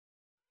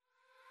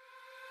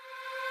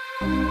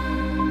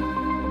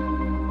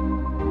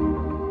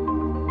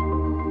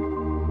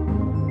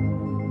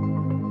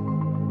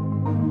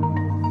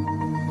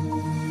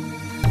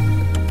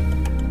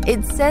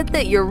It's said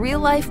that your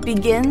real life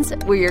begins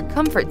where your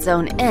comfort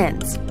zone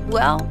ends.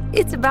 Well,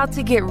 it's about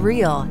to get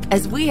real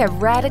as we have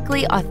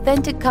radically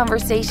authentic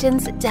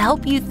conversations to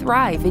help you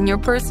thrive in your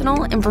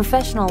personal and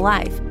professional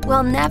life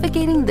while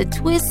navigating the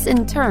twists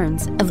and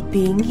turns of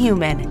being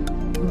human.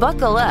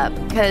 Buckle up,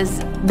 because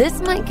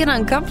This Might Get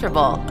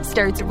Uncomfortable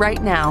starts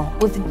right now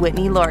with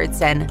Whitney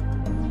Lauritsen.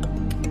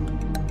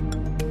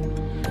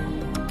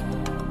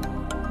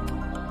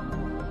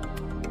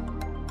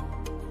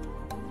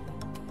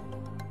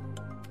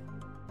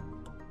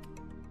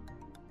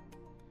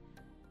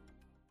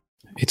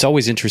 It's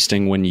always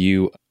interesting when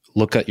you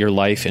look at your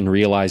life and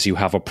realize you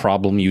have a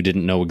problem you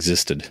didn't know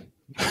existed.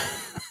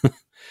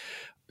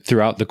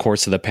 Throughout the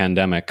course of the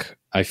pandemic,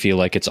 I feel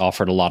like it's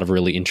offered a lot of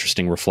really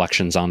interesting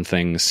reflections on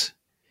things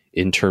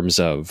in terms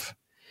of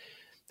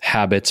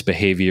habits,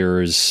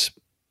 behaviors,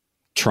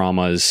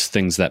 traumas,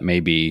 things that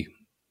maybe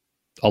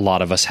a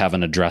lot of us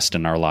haven't addressed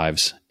in our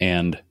lives.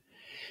 And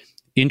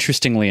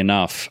interestingly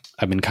enough,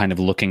 I've been kind of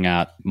looking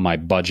at my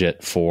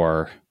budget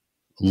for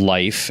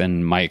life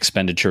and my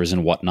expenditures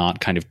and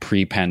whatnot kind of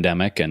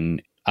pre-pandemic,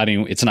 and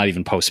it's not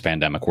even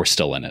post-pandemic. We're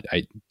still in it.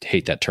 I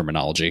hate that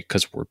terminology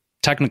because we're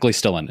technically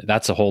still in it.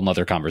 That's a whole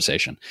nother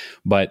conversation.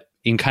 But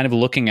in kind of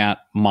looking at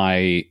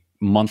my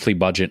monthly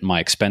budget,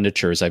 my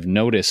expenditures, I've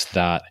noticed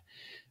that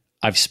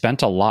I've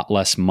spent a lot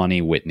less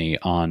money, Whitney,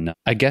 on,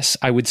 I guess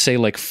I would say,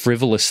 like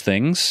frivolous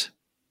things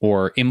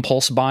or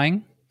impulse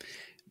buying.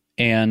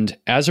 And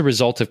as a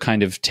result of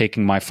kind of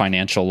taking my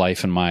financial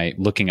life and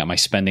looking at my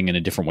spending in a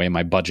different way,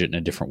 my budget in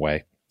a different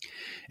way.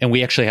 And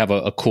we actually have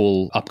a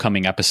cool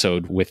upcoming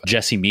episode with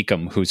Jesse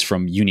Meekum, who's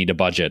from You Need a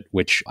Budget,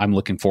 which I'm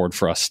looking forward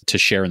for us to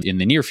share in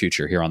the near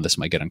future here on This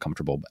Might Get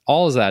Uncomfortable. But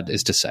all of that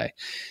is to say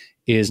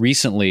is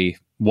recently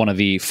one of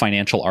the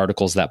financial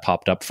articles that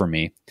popped up for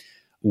me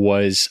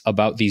was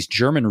about these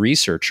German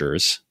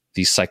researchers,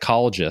 these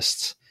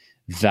psychologists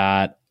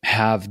that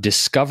have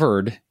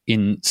discovered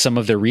in some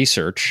of their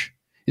research.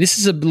 This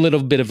is a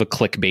little bit of a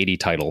clickbaity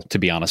title, to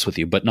be honest with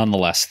you, but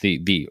nonetheless,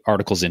 the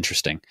article's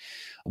interesting.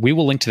 We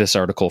will link to this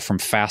article from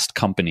Fast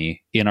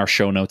Company in our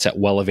show notes at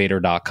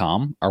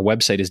wellevatr.com. Our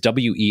website is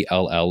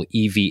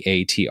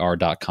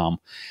wellevatr.com.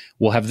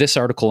 We'll have this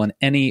article and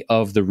any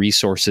of the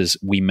resources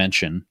we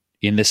mention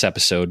in this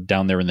episode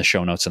down there in the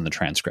show notes and the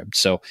transcript.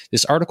 So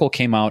this article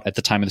came out at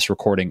the time of this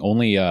recording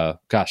only,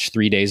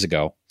 3 days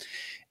ago.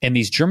 And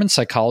these German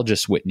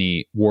psychologists,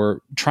 Whitney,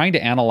 were trying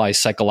to analyze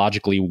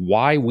psychologically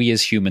why we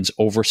as humans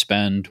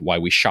overspend, why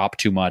we shop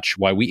too much,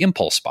 why we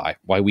impulse buy,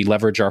 why we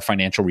leverage our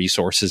financial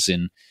resources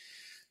in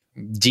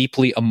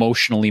deeply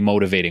emotionally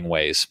motivating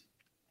ways.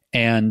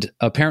 And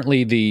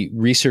apparently the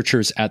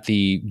researchers at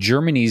the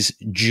Germany's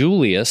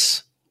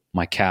Julius,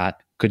 my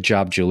cat, good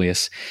job,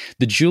 Julius,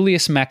 the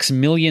Julius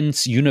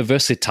Maximilians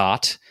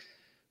Universität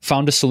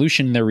found a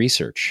solution in their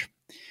research.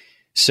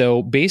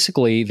 So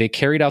basically, they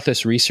carried out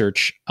this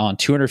research on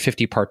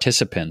 250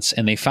 participants,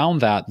 and they found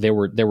that there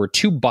were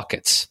two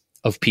buckets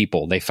of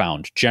people they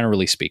found,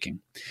 generally speaking.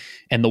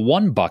 And the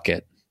one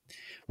bucket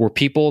were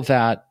people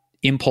that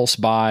impulse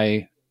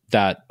buy,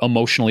 that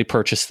emotionally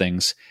purchase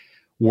things,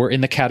 were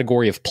in the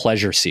category of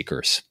pleasure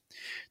seekers.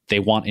 They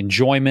want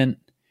enjoyment.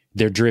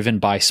 They're driven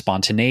by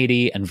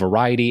spontaneity and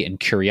variety and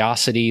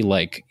curiosity,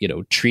 like,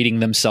 treating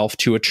themselves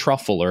to a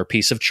truffle or a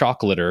piece of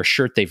chocolate or a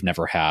shirt they've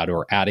never had,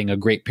 or adding a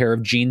great pair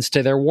of jeans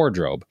to their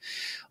wardrobe.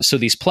 So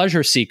these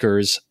pleasure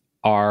seekers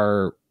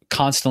are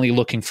constantly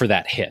looking for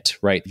that hit,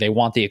 right? They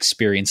want the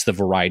experience, the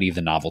variety,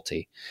 the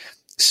novelty.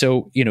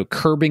 So,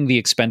 curbing the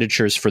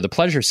expenditures for the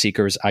pleasure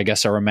seekers, I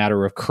guess, are a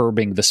matter of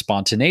curbing the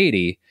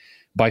spontaneity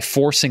by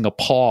forcing a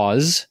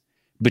pause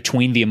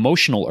between the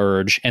emotional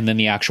urge and then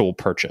the actual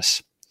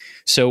purchase.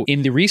 So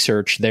in the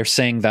research, they're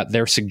saying that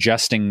they're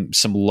suggesting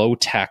some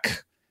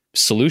low-tech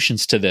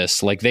solutions to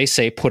this. Like they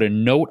say, put a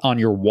note on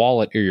your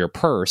wallet or your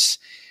purse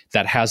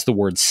that has the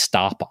word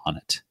stop on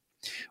it,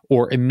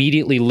 or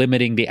immediately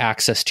limiting the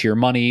access to your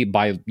money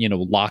by,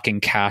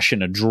 locking cash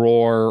in a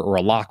drawer or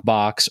a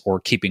lockbox,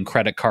 or keeping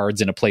credit cards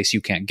in a place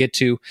you can't get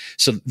to.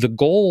 So the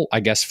goal, I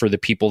guess, for the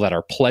people that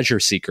are pleasure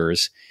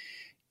seekers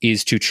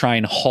is to try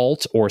and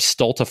halt or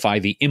stultify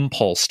the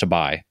impulse to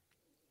buy.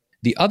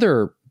 The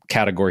other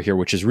category here,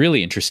 which is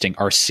really interesting,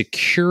 are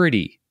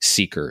security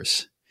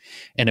seekers.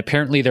 And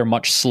apparently they're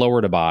much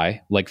slower to buy.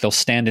 Like they'll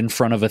stand in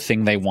front of a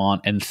thing they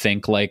want and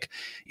think like,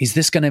 is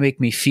this going to make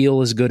me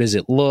feel as good as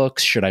it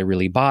looks? Should I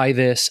really buy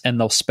this? And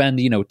they'll spend,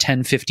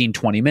 10, 15,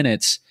 20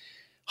 minutes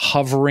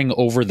hovering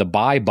over the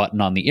buy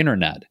button on the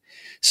internet.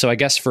 So I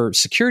guess for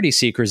security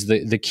seekers,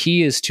 the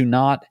key is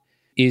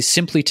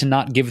simply to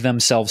not give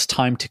themselves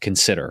time to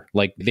consider.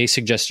 Like they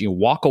suggest you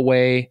walk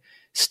away,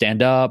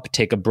 stand up,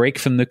 take a break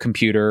from the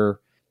computer,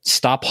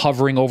 stop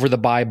hovering over the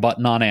buy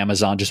button on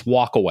Amazon, just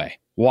walk away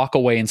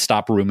and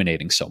stop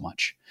ruminating so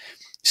much.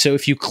 So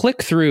if you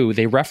click through,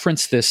 they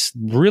reference this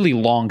really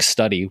long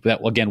study that,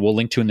 again, we'll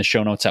link to in the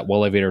show notes at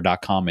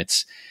wellevatr.com.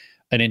 It's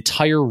an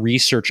entire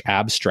research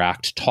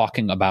abstract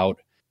talking about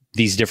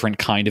these different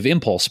kind of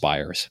impulse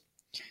buyers.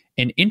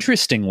 And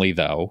interestingly,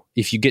 though,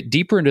 if you get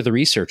deeper into the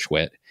research,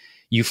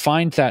 you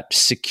find that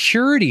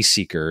security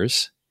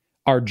seekers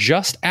are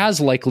just as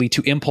likely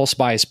to impulse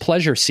buy as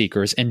pleasure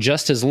seekers and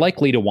just as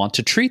likely to want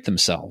to treat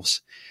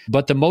themselves.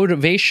 But the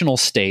motivational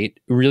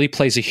state really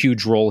plays a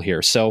huge role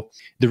here. So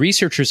the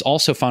researchers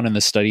also found in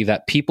the study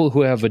that people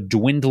who have a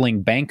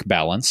dwindling bank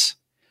balance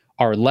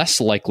are less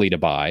likely to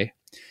buy,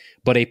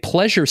 but a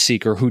pleasure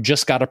seeker who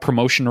just got a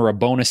promotion or a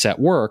bonus at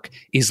work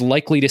is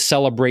likely to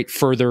celebrate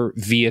further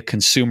via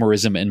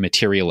consumerism and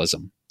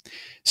materialism.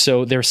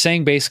 So they're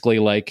saying basically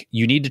like,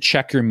 you need to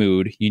check your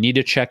mood, you need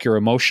to check your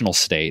emotional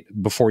state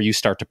before you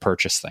start to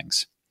purchase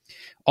things.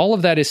 All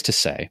of that is to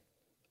say,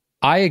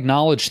 I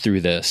acknowledge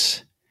through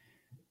this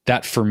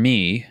that for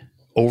me,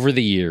 over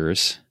the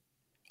years,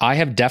 I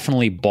have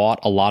definitely bought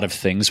a lot of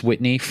things,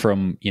 Whitney,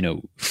 from,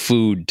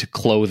 food to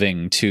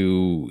clothing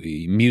to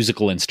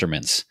musical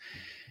instruments,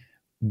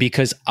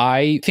 because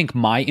I think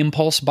my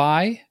impulse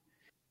buy,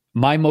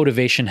 my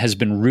motivation has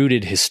been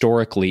rooted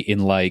historically in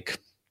like,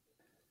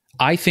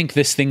 I think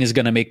this thing is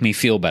going to make me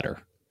feel better.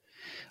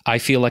 I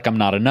feel like I'm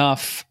not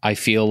enough. I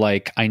feel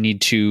like I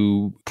need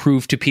to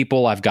prove to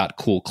people I've got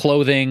cool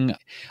clothing.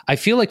 I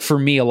feel like for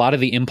me, a lot of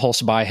the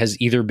impulse buy has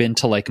either been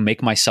to like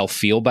make myself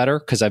feel better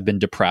because I've been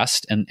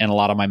depressed and a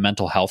lot of my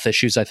mental health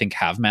issues I think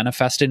have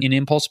manifested in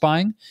impulse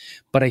buying.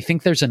 But I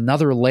think there's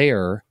another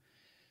layer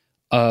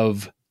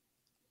of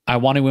I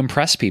want to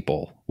impress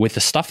people with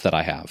the stuff that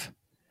I have.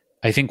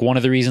 I think one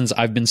of the reasons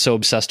I've been so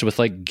obsessed with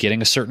like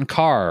getting a certain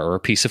car or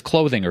a piece of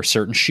clothing or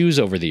certain shoes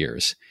over the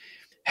years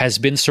has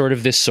been sort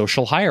of this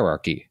social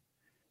hierarchy.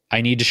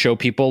 I need to show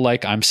people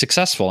like I'm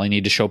successful. I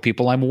need to show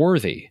people I'm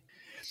worthy.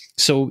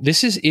 So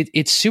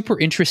it's super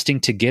interesting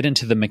to get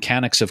into the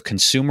mechanics of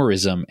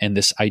consumerism and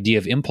this idea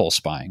of impulse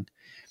buying.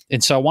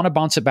 And so I want to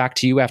bounce it back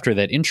to you after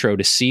that intro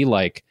to see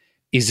like,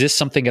 is this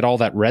something at all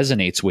that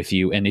resonates with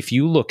you? And if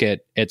you look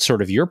at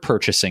sort of your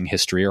purchasing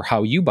history or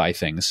how you buy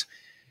things,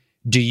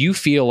 do you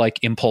feel like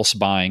impulse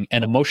buying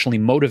and emotionally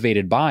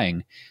motivated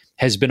buying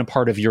has been a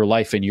part of your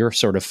life and your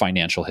sort of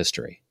financial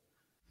history?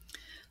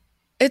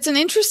 It's an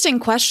interesting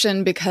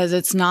question because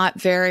it's not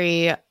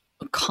very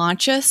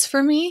conscious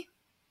for me.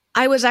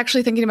 I was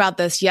actually thinking about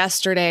this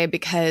yesterday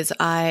because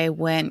I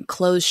went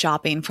clothes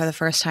shopping for the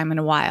first time in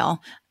a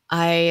while.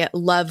 I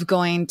love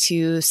going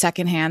to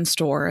secondhand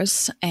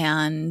stores,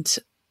 and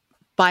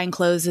buying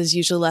clothes is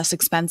usually less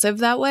expensive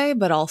that way,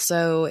 but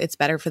also it's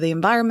better for the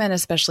environment,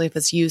 especially if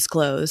it's used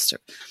clothes.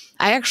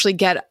 I actually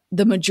get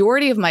the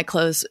majority of my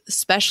clothes,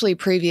 especially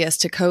previous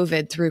to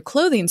COVID, through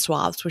clothing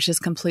swaps, which is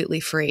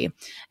completely free.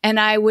 And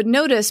I would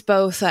notice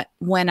both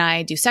when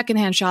I do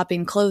secondhand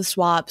shopping, clothes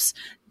swaps,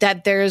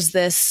 that there's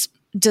this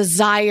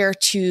desire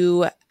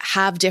to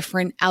have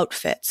different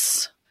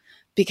outfits,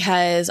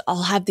 because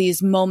I'll have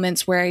these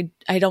moments where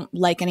I don't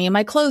like any of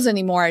my clothes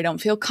anymore. I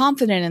don't feel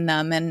confident in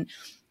them. And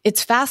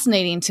it's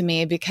fascinating to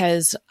me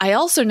because I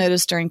also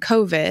noticed during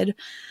COVID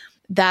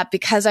that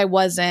because I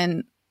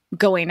wasn't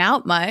going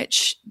out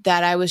much,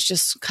 that I was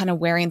just kind of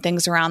wearing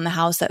things around the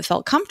house that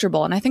felt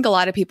comfortable. And I think a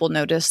lot of people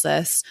notice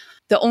this.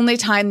 The only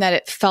time that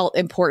it felt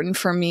important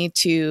for me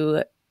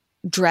to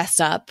dress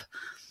up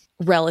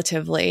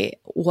relatively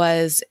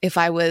was if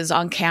I was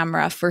on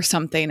camera for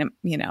something,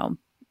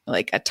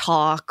 like a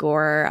talk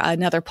or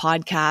another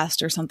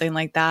podcast or something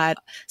like that,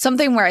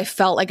 something where I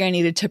felt like I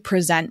needed to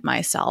present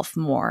myself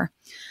more.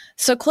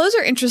 So clothes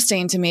are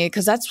interesting to me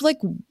because that's like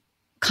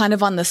kind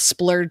of on the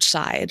splurge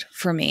side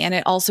for me. And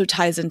it also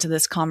ties into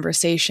this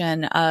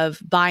conversation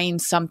of buying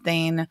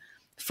something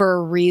for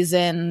a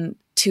reason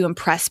to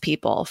impress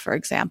people, for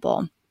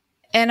example.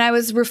 And I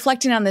was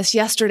reflecting on this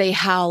yesterday,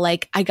 how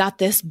like I got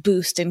this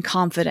boost in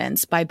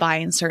confidence by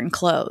buying certain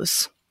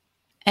clothes,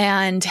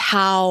 and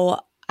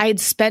how I'd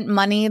spent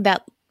money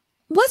that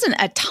wasn't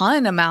a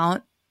ton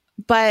amount,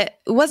 but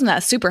it wasn't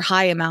a super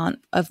high amount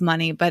of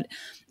money, but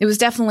it was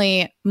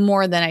definitely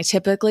more than I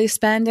typically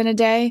spend in a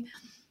day.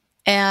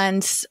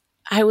 And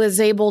I was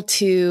able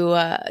to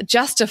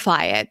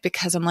justify it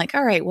because I'm like,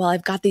 all right, well,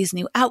 I've got these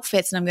new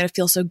outfits and I'm going to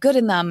feel so good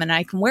in them and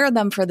I can wear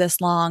them for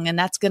this long and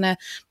that's going to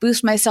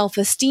boost my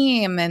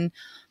self-esteem. And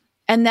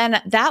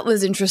then that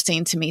was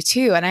interesting to me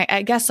too. And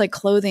I guess like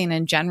clothing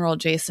in general,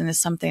 Jason, is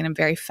something I'm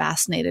very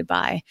fascinated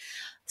by.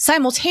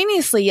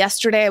 Simultaneously,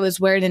 yesterday, I was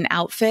wearing an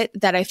outfit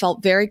that I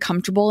felt very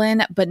comfortable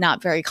in, but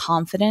not very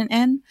confident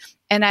in.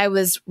 And I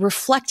was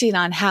reflecting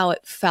on how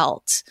it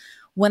felt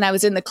when I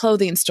was in the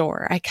clothing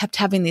store. I kept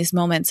having these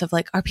moments of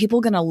like, are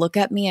people going to look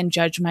at me and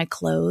judge my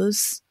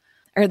clothes?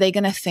 Are they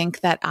going to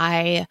think that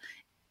I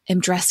am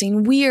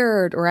dressing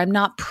weird, or I'm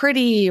not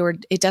pretty, or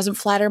it doesn't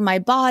flatter my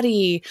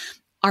body?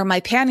 Are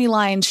my panty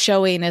lines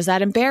showing? Is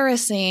that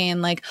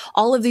embarrassing? Like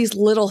all of these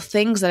little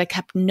things that I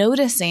kept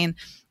noticing.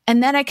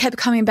 And then I kept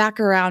coming back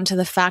around to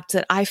the fact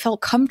that I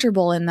felt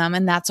comfortable in them,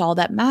 and that's all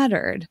that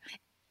mattered.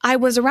 I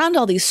was around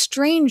all these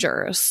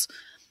strangers,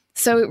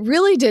 so it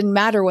really didn't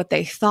matter what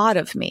they thought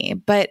of me.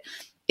 But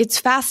it's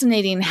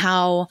fascinating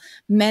how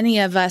many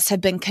of us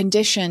have been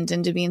conditioned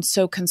into being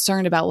so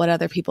concerned about what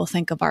other people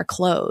think of our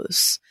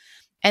clothes.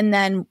 And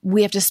then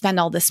we have to spend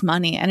all this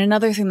money. And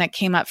another thing that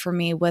came up for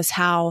me was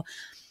how,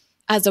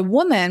 as a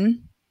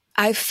woman,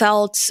 I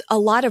felt a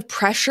lot of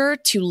pressure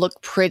to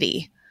look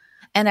pretty.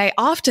 And I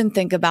often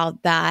think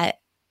about that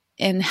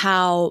and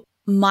how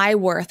my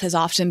worth has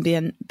often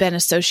been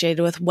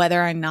associated with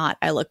whether or not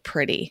I look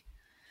pretty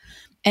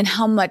and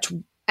how much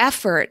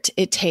effort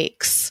it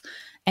takes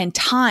and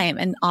time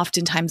and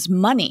oftentimes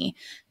money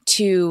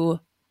to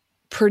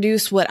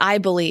produce what I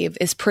believe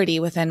is pretty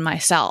within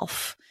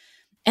myself.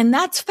 And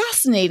that's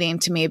fascinating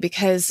to me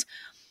because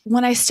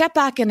when I step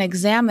back and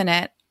examine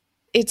it,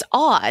 it's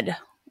odd.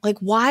 Like,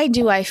 why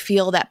do I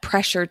feel that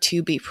pressure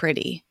to be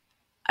pretty?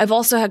 I've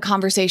also had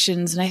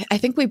conversations, and I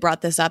think we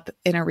brought this up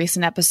in a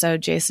recent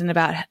episode, Jason,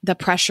 about the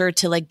pressure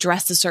to like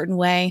dress a certain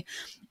way.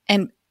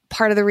 And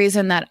part of the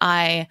reason that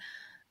I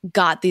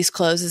got these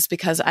clothes is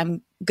because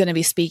I'm going to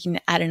be speaking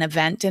at an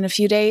event in a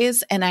few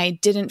days, and I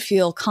didn't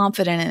feel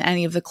confident in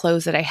any of the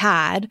clothes that I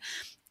had.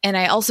 And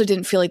I also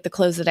didn't feel like the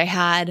clothes that I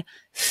had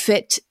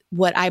fit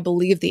what I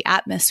believe the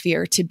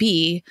atmosphere to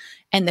be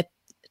and the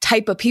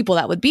type of people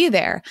that would be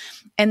there.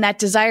 And that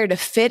desire to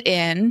fit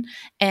in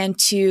and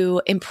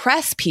to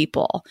impress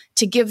people,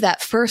 to give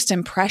that first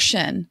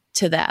impression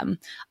to them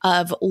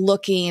of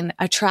looking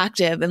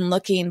attractive and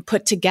looking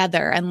put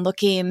together and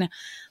looking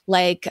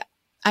like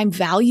I'm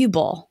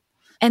valuable.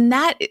 And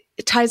that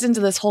ties into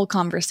this whole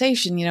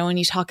conversation, you know, when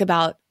you talk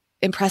about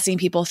impressing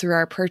people through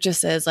our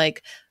purchases,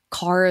 like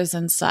cars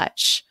and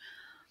such.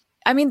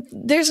 I mean,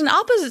 there's an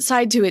opposite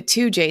side to it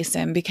too,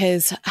 Jason,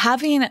 because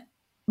having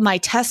my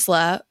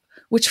Tesla,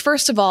 which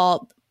first of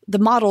all, the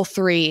Model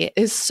 3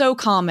 is so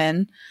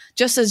common,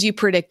 just as you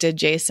predicted,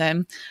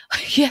 Jason.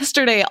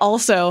 Yesterday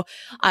also,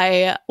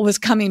 I was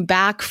coming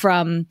back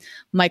from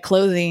my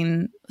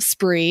clothing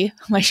spree,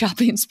 my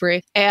shopping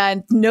spree,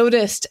 and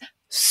noticed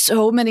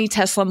so many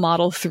Tesla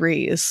Model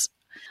 3s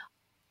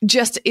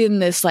just in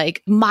this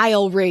like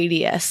mile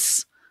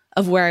radius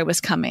of where I was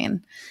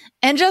coming.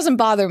 And it doesn't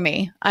bother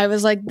me. I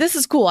was like, this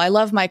is cool. I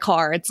love my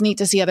car. It's neat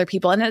to see other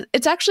people. And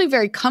it's actually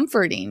very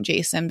comforting,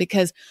 Jason,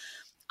 because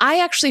I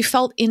actually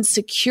felt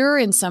insecure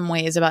in some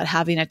ways about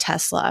having a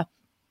Tesla.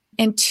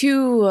 And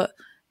two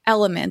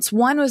elements.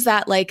 One was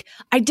that like,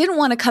 I didn't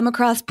want to come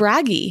across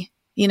braggy,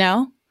 you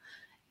know?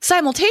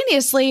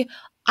 Simultaneously,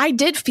 I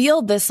did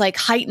feel this like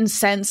heightened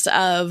sense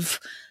of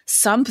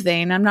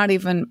something. I'm not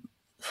even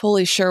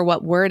fully sure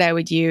what word I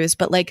would use,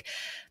 but like,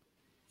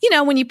 you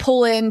know, when you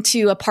pull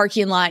into a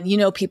parking lot, you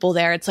know, people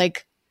there, it's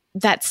like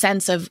that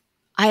sense of,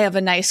 I have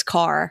a nice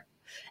car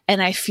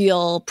and I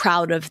feel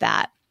proud of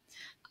that.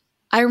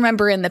 I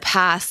remember in the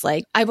past,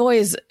 like I've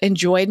always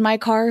enjoyed my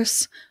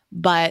cars,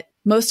 but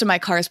most of my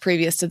cars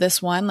previous to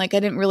this one, like I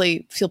didn't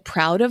really feel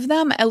proud of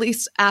them, at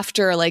least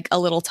after like a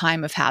little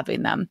time of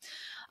having them.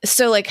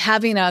 So like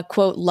having a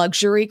quote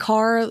luxury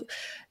car,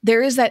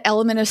 there is that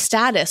element of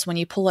status when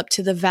you pull up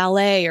to the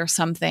valet or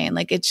something.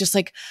 Like it's just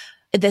like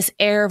this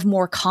air of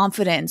more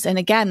confidence. And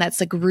again, that's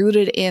like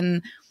rooted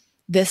in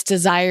this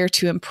desire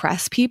to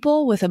impress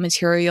people with a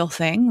material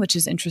thing, which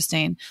is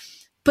interesting.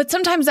 But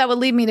sometimes that would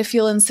lead me to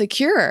feel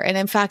insecure. And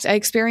in fact, I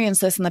experienced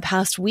this in the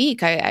past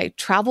week. I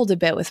traveled a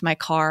bit with my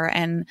car,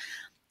 and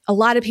a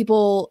lot of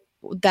people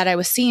that I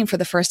was seeing for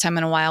the first time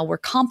in a while were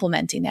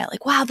complimenting it.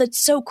 Like, wow, that's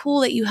so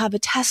cool that you have a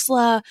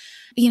Tesla.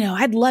 You know,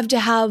 I'd love to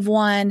have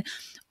one.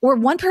 Or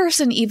one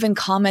person even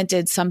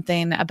commented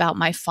something about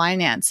my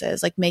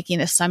finances, like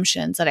making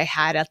assumptions that I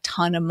had a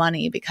ton of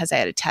money because I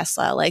had a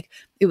Tesla. Like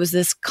it was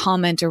this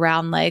comment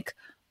around like,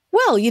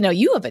 well, you know,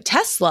 you have a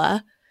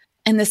Tesla,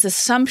 and this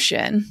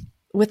assumption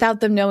without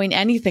them knowing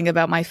anything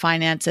about my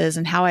finances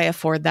and how I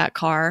afford that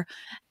car.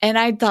 And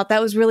I thought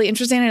that was really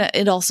interesting. And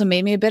it also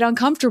made me a bit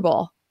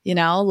uncomfortable, you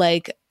know,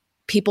 like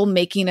people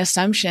making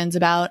assumptions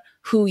about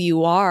who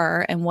you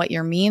are and what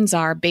your means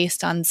are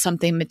based on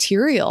something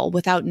material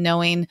without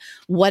knowing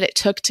what it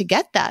took to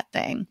get that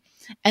thing.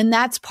 And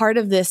that's part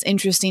of this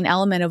interesting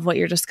element of what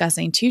you're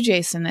discussing too,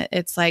 Jason.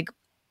 It's like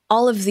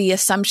all of the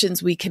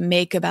assumptions we can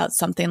make about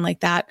something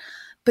like that,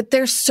 but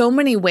there's so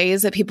many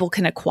ways that people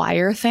can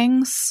acquire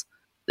things.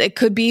 It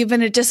could be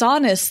even a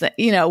dishonest,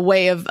 you know,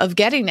 way of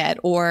getting it,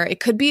 or it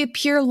could be a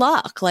pure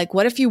luck. Like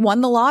what if you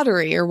won the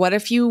lottery, or what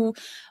if you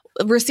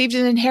received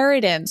an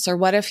inheritance, or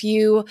what if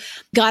you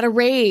got a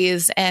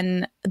raise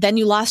and then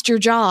you lost your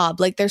job?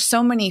 Like there's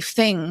so many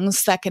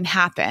things that can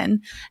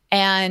happen.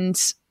 And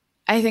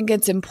I think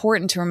it's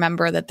important to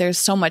remember that there's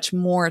so much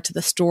more to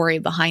the story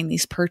behind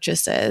these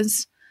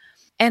purchases.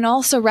 And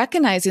also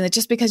recognizing that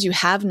just because you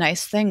have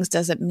nice things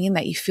doesn't mean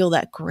that you feel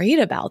that great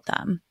about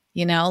them.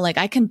 You know, like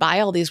I can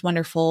buy all these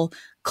wonderful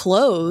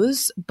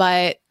clothes,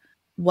 but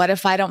what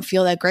if I don't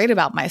feel that great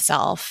about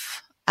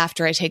myself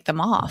after I take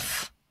them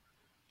off?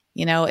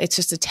 You know, it's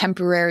just a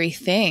temporary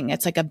thing.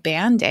 It's like a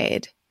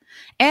Band-Aid.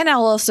 And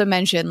I'll also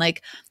mention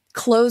like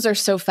clothes are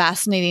so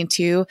fascinating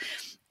too.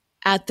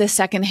 At the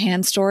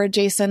secondhand store,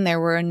 Jason, there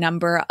were a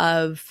number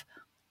of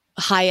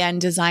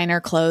high-end designer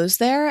clothes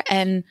there,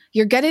 and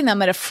you're getting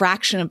them at a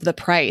fraction of the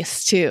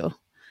price too.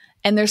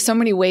 And there's so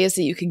many ways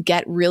that you can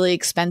get really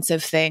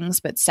expensive things,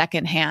 but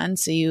secondhand.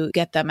 So you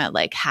get them at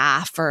like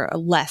half or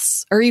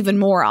less or even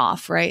more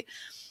off, right?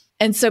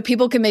 And so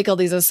people can make all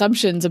these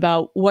assumptions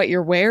about what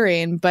you're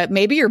wearing, but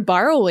maybe you're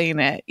borrowing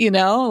it,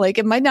 like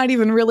it might not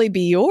even really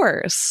be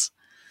yours.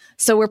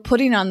 So we're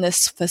putting on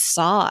this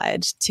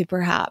facade to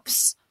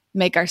perhaps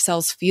make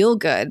ourselves feel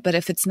good. But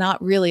if it's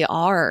not really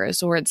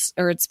ours, or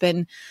it's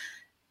been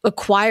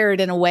acquired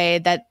in a way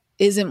that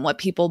isn't what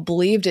people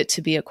believed it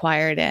to be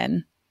acquired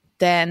in,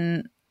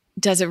 then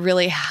does it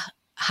really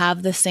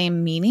have the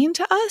same meaning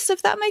to us,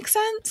 if that makes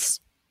sense?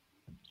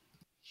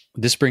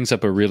 This brings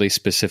up a really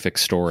specific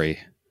story.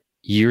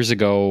 Years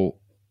ago,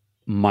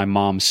 my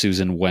mom,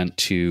 Susan, went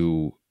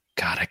to,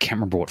 God, I can't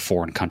remember what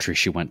foreign country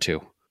she went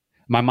to.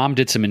 My mom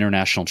did some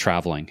international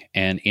traveling,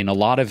 and in a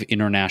lot of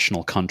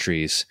international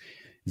countries,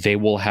 they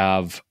will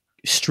have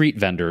street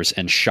vendors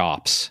and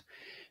shops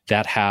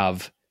that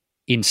have,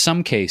 in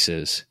some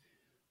cases,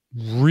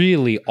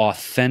 really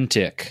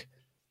authentic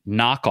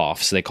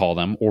knockoffs, they call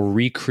them, or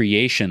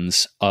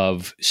recreations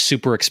of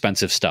super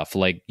expensive stuff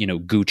like,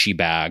 Gucci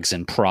bags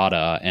and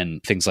Prada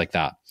and things like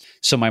that.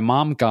 So my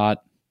mom got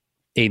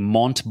a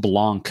Mont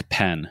Blanc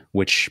pen,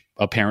 which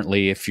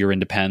apparently, if you're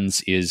into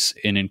pens, is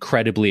an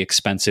incredibly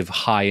expensive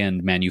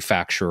high-end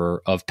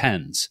manufacturer of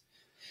pens.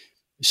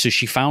 So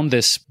she found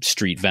this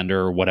street vendor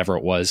or whatever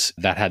it was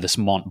that had this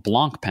Mont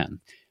Blanc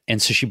pen.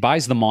 And so she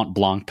buys the Mont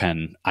Blanc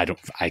pen.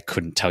 I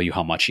couldn't tell you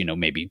how much,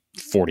 maybe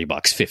 $40,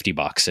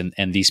 $50.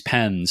 And these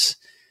pens,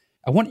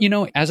 I want,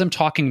 as I'm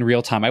talking in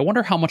real time, I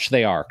wonder how much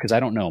they are, because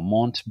I don't know.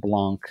 Mont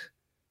Blanc,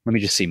 let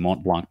me just see,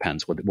 Mont Blanc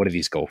pens. What do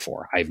these go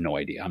for? I have no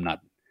idea. I'm not.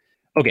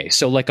 Okay,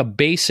 so like a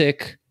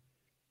basic,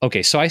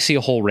 so I see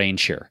a whole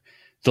range here.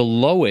 The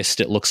lowest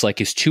it looks like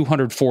is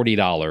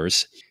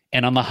 $240,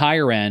 and on the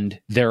higher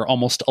end, they're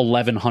almost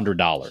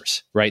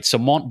 $1,100, right? So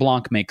Mont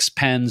Blanc makes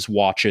pens,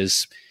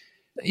 watches.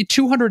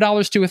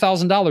 $200 to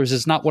 $1,000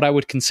 is not what I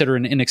would consider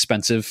an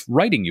inexpensive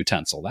writing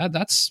utensil.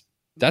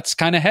 That's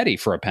kind of heady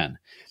for a pen.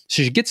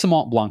 So she gets the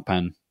Mont Blanc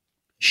pen,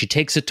 she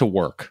takes it to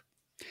work,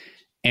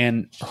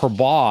 and her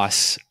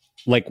boss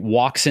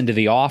walks into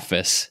the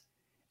office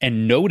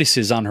and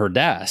notices on her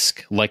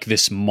desk,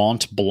 this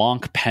Mont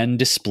Blanc pen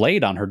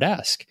displayed on her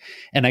desk.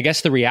 And I guess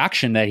the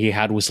reaction that he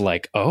had was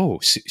like, oh,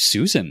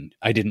 Susan,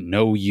 I didn't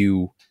know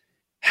you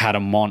had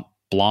a Mont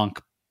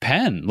Blanc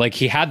pen.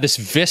 He had this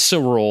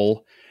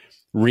visceral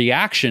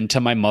reaction to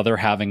my mother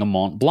having a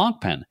Mont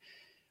Blanc pen.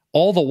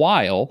 All the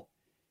while,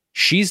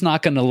 she's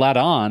not going to let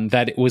on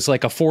that it was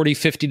like a $40,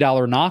 $50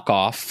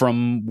 knockoff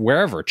from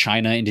wherever,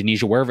 China,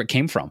 Indonesia, wherever it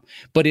came from.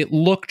 But it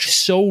looked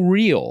so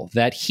real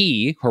that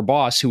he, her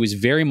boss, who is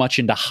very much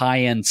into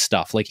high-end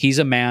stuff, he's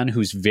a man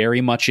who's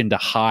very much into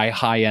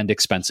high-end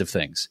expensive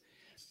things,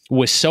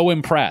 was so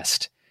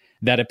impressed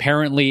that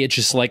apparently it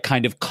just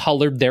kind of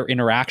colored their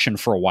interaction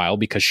for a while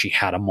because she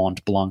had a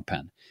Mont Blanc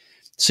pen.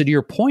 So to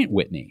your point,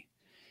 Whitney,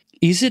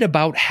 is it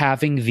about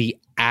having the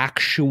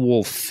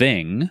actual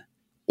thing,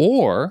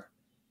 or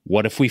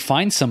what if we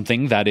find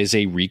something that is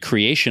a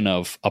recreation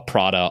of a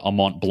Prada, a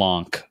Mont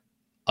Blanc,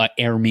 a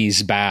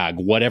Hermes bag,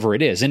 whatever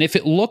it is? And if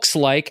it looks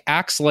like,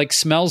 acts like,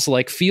 smells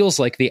like, feels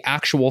like the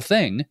actual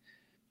thing,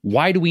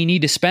 why do we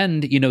need to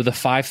spend, the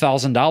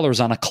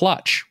 $5,000 on a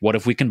clutch? What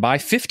if we can buy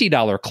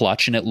 $50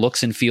 clutch and it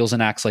looks and feels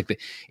and acts like that?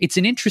 It's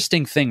an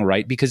interesting thing,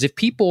 right? Because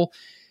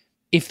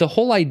if the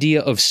whole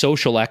idea of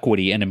social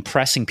equity and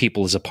impressing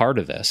people is a part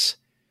of this,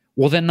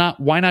 well, then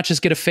why not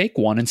just get a fake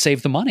one and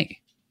save the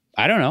money?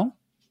 I don't know.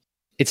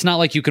 It's not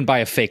like you can buy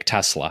a fake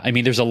Tesla. I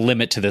mean, there's a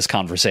limit to this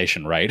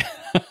conversation, right?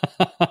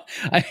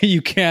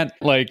 You can't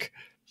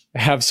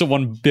have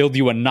someone build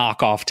you a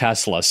knockoff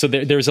Tesla. So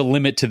there's a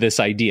limit to this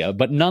idea.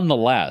 But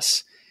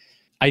nonetheless,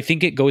 I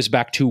think it goes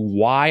back to,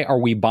 why are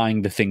we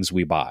buying the things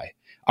we buy?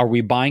 Are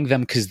we buying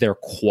them because they're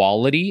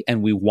quality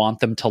and we want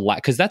them to last?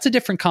 Because that's a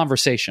different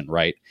conversation,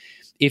 right?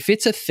 If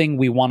it's a thing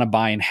we want to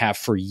buy and have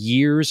for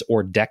years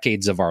or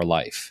decades of our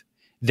life,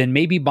 then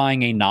maybe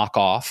buying a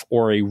knockoff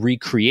or a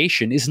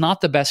recreation is not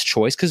the best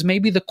choice, because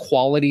maybe the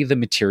quality of the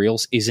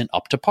materials isn't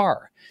up to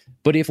par.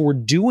 But if we're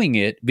doing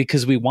it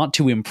because we want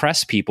to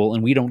impress people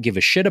and we don't give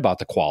a shit about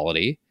the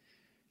quality,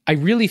 I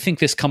really think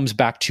this comes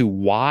back to,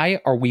 why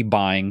are we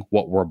buying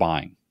what we're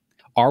buying?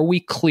 Are we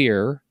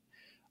clear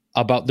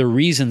about the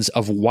reasons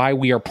of why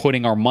we are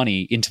putting our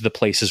money into the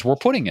places we're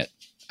putting it?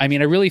 I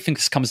mean, I really think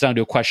this comes down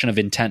to a question of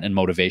intent and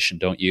motivation,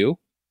 don't you?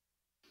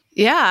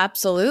 Yeah,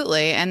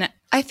 absolutely. And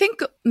I think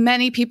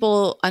many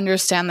people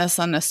understand this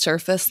on a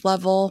surface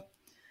level,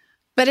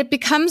 but it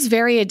becomes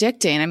very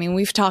addicting. I mean,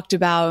 we've talked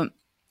about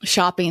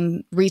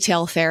shopping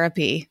retail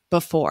therapy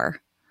before,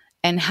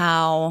 and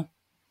how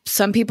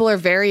some people are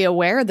very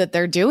aware that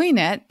they're doing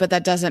it, but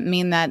that doesn't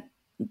mean that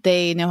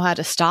they know how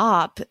to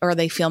stop or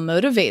they feel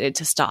motivated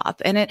to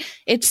stop. And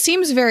it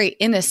seems very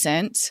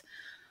innocent,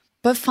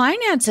 but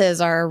finances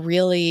are a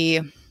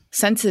really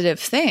sensitive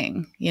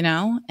thing,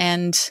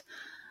 and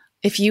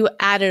if you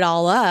add it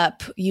all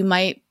up, you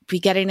might be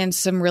getting in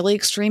some really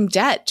extreme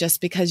debt just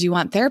because you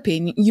want therapy.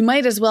 And you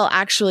might as well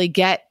actually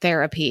get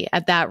therapy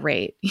at that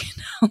rate.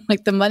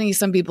 Like the money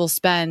some people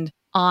spend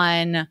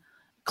on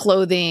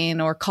clothing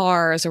or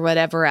cars or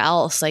whatever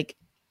else,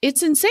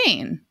 it's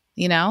insane,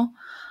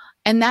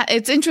 and that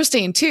it's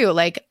interesting too.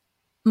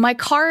 my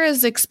car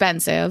is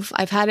expensive.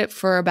 I've had it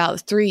for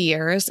about 3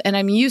 years, and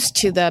I'm used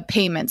to the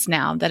payments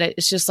now, that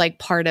it's just like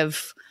part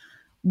of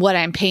what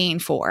I'm paying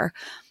for.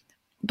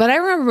 But I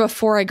remember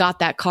before I got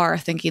that car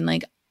thinking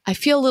like, I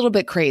feel a little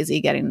bit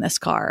crazy getting this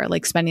car,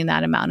 like spending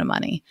that amount of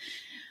money.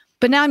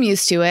 But now I'm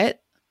used to it.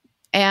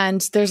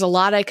 And there's a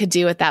lot I could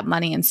do with that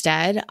money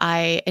instead.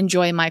 I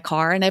enjoy my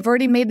car, and I've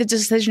already made the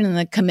decision and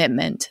the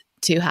commitment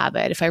to have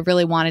it. If I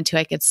really wanted to,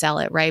 I could sell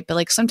it, right? But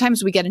like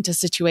sometimes we get into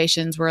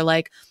situations where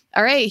like,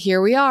 all right,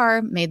 here we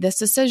are, made this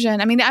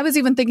decision. I mean, I was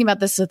even thinking about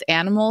this with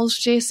animals,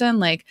 Jason.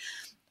 Like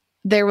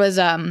there was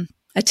a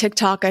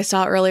TikTok I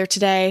saw earlier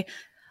today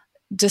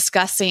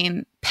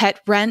discussing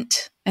pet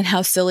rent and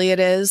how silly it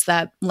is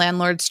that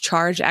landlords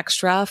charge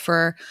extra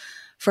for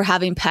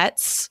having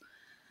pets.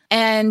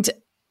 And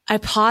I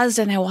paused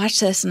and I watched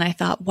this and I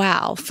thought,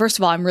 wow, first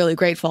of all, I'm really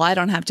grateful I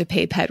don't have to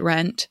pay pet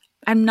rent.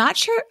 I'm not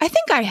sure. I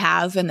think I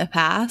have in the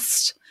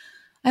past.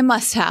 I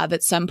must have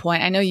at some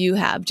point. I know you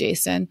have,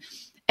 Jason.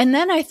 And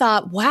then I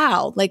thought,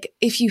 wow, like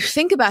if you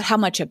think about how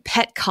much a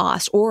pet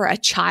costs or a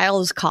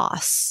child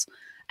costs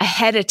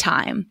ahead of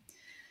time,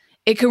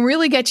 it can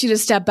really get you to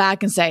step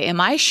back and say,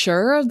 am I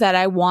sure that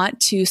I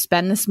want to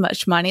spend this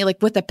much money?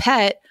 Like with a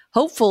pet,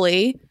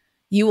 hopefully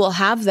you will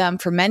have them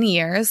for many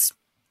years,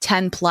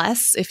 10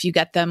 plus if you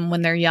get them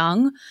when they're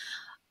young.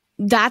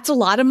 That's a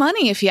lot of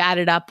money if you add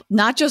it up,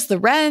 not just the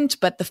rent,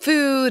 but the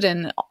food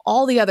and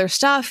all the other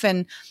stuff.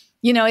 And,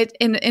 you know,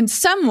 in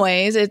some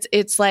ways,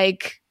 it's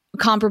like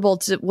comparable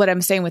to what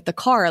I'm saying with the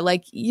car.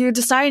 Like you're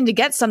deciding to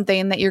get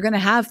something that you're going to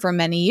have for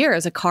many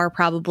years, a car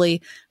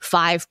probably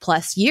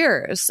 5+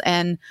 years.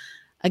 And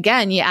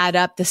again, you add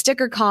up the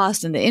sticker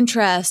cost and the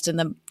interest and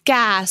the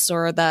gas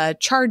or the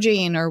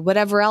charging or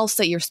whatever else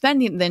that you're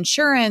spending, the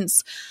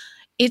insurance.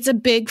 It's a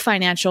big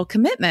financial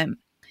commitment.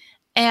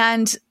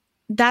 And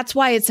that's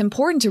why it's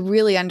important to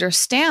really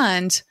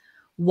understand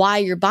why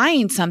you're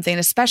buying something,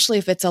 especially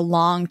if it's a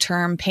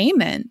long-term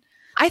payment.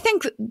 I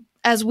think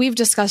as we've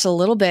discussed a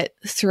little bit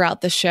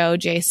throughout the show,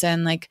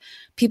 Jason, like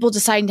people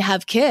deciding to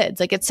have kids,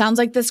 like it sounds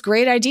like this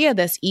great idea,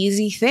 this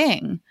easy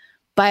thing,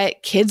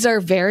 but kids are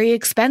very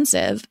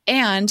expensive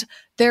and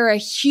they're a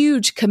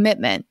huge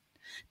commitment,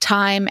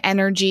 time,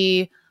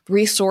 energy,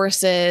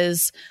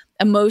 resources,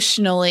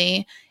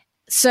 emotionally.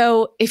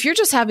 So if you're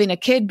just having a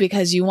kid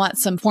because you want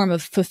some form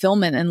of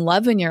fulfillment and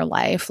love in your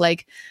life,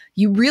 like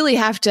you really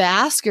have to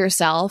ask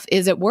yourself,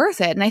 is it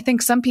worth it? And I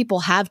think some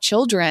people have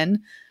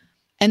children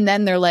and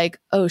then they're like,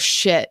 oh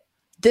shit,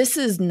 this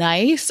is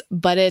nice,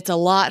 but it's a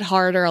lot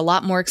harder, a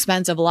lot more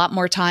expensive, a lot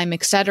more time,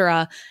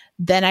 etc.,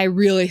 than I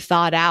really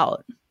thought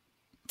out.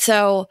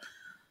 So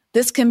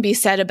this can be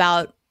said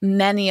about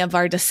many of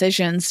our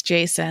decisions,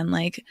 Jason.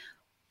 Like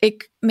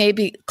it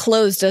maybe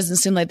clothes doesn't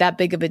seem like that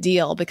big of a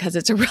deal because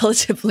it's a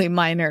relatively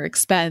minor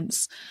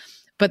expense,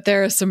 but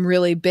there are some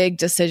really big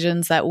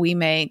decisions that we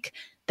make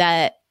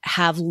that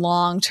have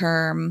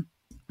long-term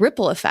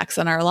ripple effects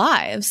on our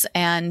lives.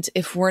 And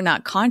if we're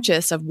not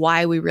conscious of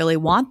why we really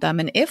want them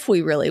and if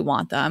we really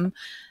want them,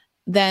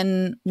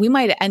 then we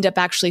might end up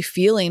actually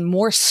feeling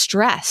more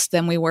stressed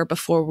than we were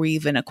before we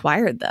even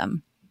acquired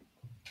them.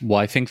 Well,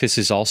 I think this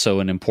is also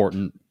an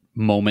important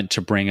moment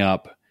to bring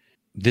up.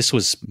 This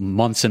was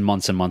months and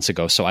months and months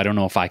ago, so I don't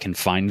know if I can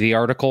find the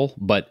article,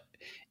 but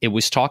it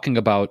was talking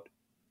about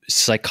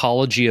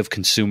psychology of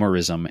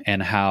consumerism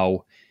and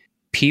how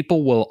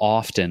people will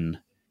often,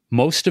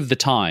 most of the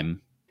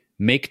time,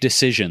 make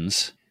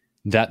decisions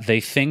that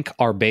they think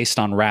are based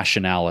on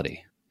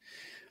rationality,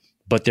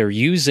 but they're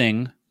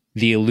using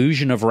the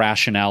illusion of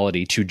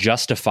rationality to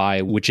justify,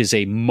 which is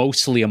a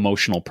mostly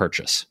emotional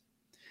purchase.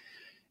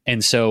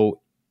 And so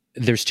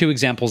there's two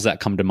examples that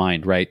come to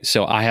mind, right?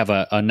 So I have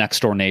a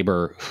next door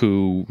neighbor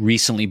who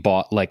recently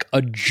bought like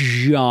a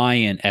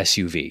giant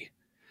SUV,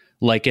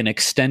 like an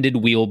extended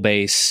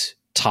wheelbase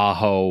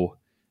Tahoe,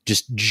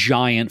 just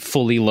giant,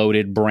 fully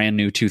loaded, brand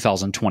new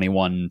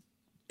 2021,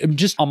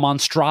 just a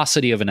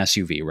monstrosity of an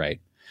SUV, right?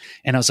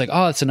 And I was like,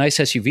 oh, it's a nice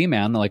SUV,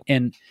 man. Like,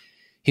 and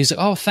he's like,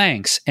 oh,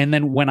 thanks. And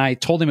then when I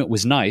told him it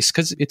was nice,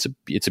 because it's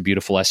a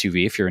beautiful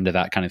SUV if you're into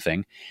that kind of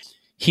thing,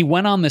 he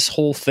went on this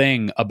whole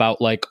thing about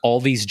like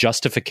all these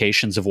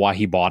justifications of why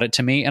he bought it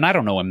to me. And I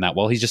don't know him that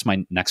well. He's just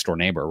my next door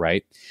neighbor,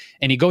 right?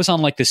 And he goes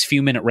on like this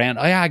few-minute rant.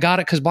 Oh, yeah, I got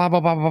it because blah, blah,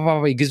 blah, blah,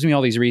 blah. He gives me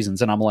all these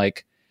reasons. And I'm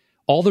like,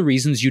 all the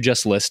reasons you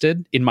just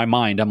listed, in my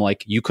mind, I'm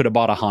like, you could have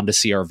bought a Honda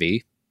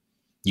CR-V.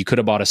 You could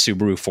have bought a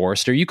Subaru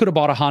Forester. You could have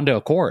bought a Honda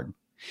Accord.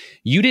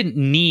 You didn't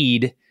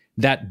need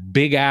that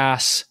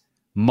big-ass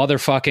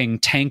motherfucking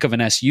tank of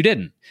an S. You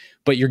didn't.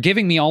 But you're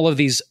giving me all of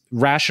these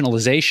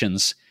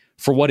rationalizations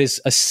for what is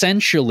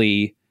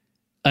essentially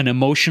an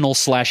emotional /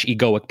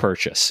 egoic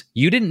purchase.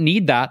 You didn't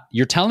need that.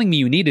 You're telling me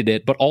you needed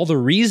it, but all the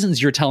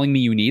reasons you're telling me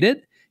you need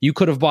it, you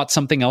could have bought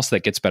something else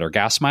that gets better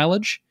gas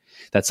mileage,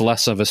 that's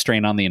less of a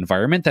strain on the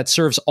environment, that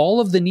serves all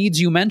of the needs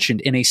you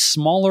mentioned in a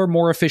smaller,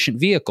 more efficient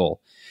vehicle.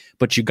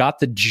 But you got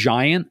the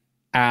giant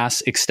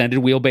ass extended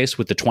wheelbase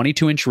with the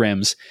 22-inch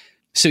rims.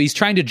 So he's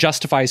trying to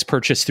justify his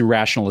purchase through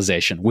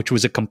rationalization, which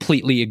was a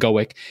completely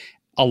egoic,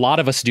 a lot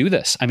of us do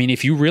this. I mean,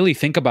 if you really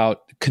think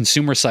about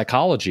consumer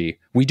psychology,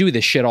 we do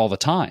this shit all the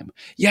time.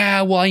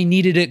 Yeah, well, I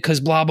needed it because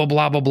blah, blah,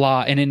 blah, blah,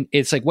 blah. And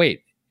it's like,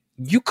 wait,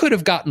 you could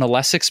have gotten a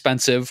less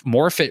expensive,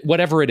 more fit,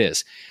 whatever it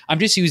is. I'm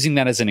just using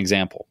that as an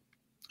example.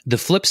 The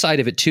flip side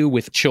of it too,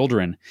 with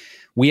children,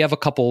 we have a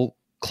couple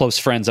close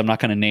friends, I'm not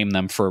going to name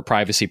them for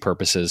privacy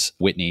purposes,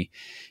 Whitney,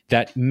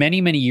 that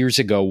many, many years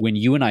ago when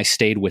you and I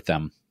stayed with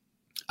them,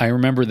 I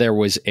remember there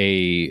was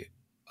a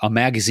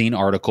magazine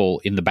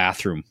article in the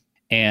bathroom,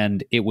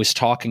 and it was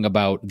talking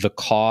about the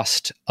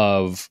cost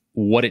of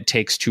what it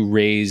takes to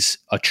raise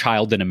a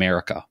child in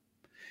America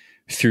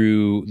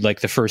through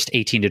like the first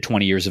 18 to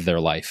 20 years of their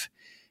life.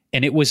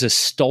 And it was a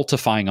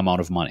stultifying amount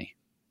of money.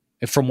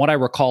 From what I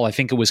recall, I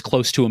think it was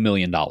close to $1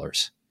 million.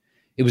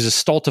 It was a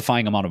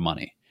stultifying amount of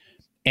money.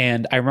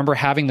 And I remember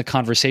having the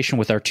conversation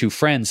with our two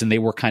friends, and they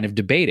were kind of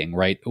debating,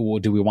 right? Well,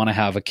 do we want to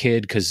have a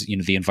kid because, you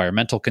know, the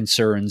environmental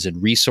concerns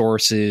and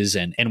resources?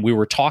 And we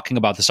were talking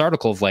about this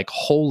article of like,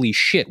 holy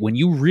shit, when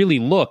you really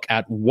look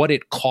at what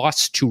it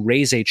costs to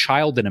raise a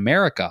child in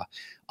America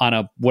on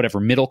a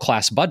whatever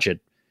middle-class budget,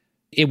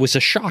 it was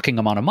a shocking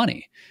amount of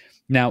money.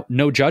 Now,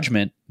 no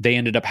judgment, they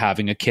ended up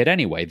having a kid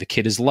anyway. The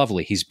kid is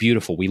lovely. He's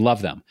beautiful. We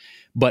love them.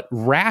 But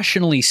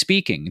rationally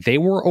speaking, they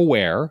were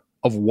aware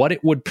of what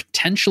it would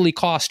potentially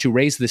cost to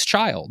raise this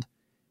child,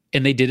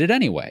 and they did it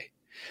anyway.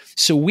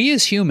 So we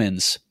as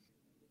humans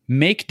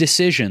make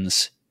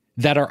decisions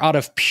that are out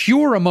of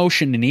pure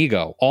emotion and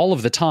ego all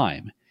of the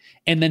time,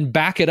 and then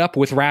back it up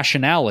with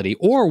rationality,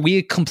 or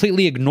we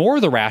completely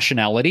ignore the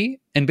rationality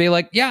and be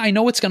like, yeah, I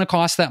know it's going to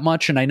cost that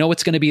much, and I know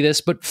it's going to be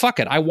this, but fuck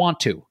it, I want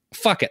to.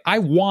 Fuck it, I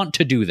want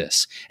to do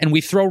this. And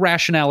we throw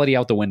rationality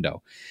out the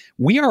window.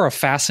 We are a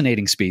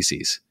fascinating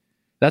species.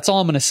 That's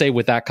all I'm going to say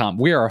with that comment.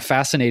 We are a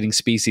fascinating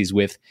species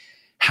with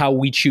how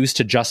we choose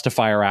to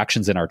justify our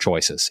actions and our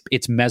choices.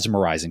 It's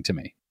mesmerizing to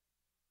me.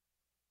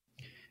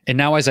 And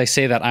now as I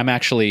say that, I'm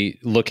actually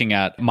looking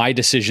at my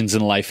decisions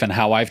in life and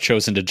how I've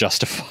chosen to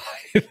justify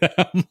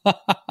them.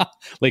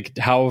 Like,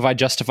 how have I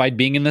justified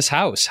being in this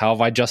house? How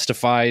have I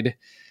justified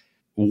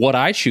what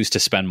I choose to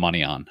spend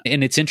money on?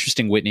 And it's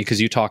interesting, Whitney,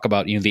 because you talk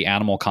about, you know, the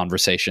animal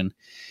conversation.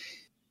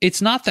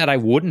 It's not that I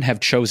wouldn't have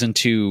chosen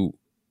to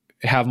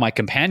have my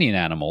companion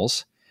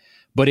animals,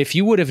 but if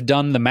you would have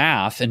done the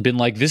math and been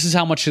like, this is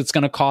how much it's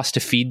going to cost to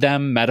feed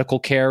them, medical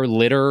care,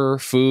 litter,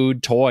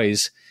 food,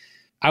 toys,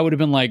 I would have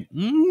been like,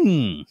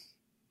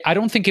 I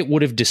don't think it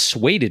would have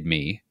dissuaded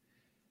me,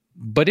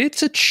 but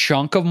it's a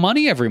chunk of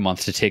money every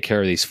month to take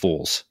care of these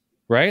fools,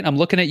 right? I'm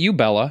looking at you,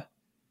 Bella.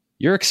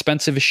 You're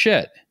expensive as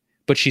shit,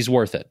 but she's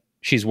worth it.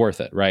 She's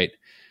worth it, right?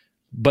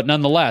 But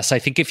nonetheless, I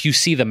think if you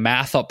see the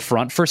math up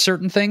front for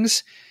certain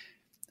things,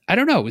 I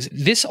don't know.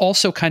 This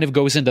also kind of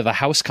goes into the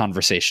house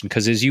conversation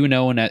because, as you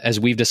know, and as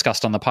we've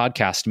discussed on the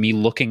podcast, me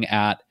looking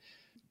at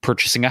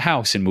purchasing a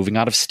house and moving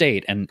out of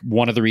state. And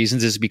one of the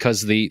reasons is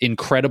because the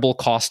incredible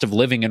cost of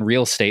living in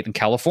real estate in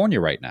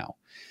California right now.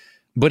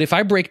 But if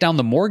I break down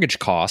the mortgage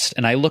cost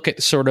and I look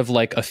at sort of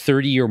like a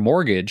 30-year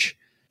mortgage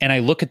and I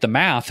look at the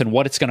math and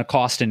what it's going to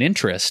cost in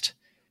interest,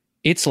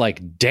 it's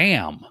like,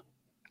 damn.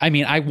 I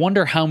mean, I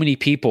wonder how many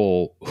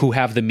people who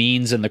have the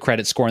means and the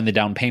credit score and the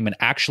down payment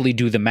actually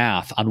do the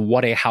math on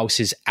what a house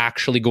is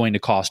actually going to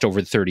cost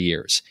over 30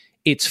 years.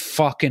 It's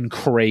fucking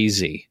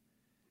crazy.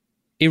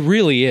 It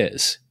really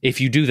is,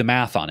 if you do the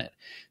math on it.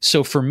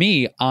 So for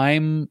me,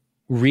 I'm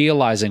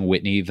realizing,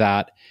 Whitney,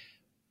 that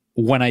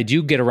when I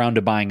do get around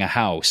to buying a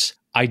house,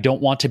 I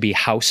don't want to be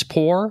house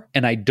poor,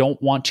 and I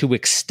don't want to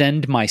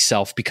extend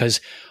myself because,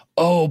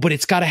 oh, but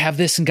it's got to have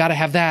this and got to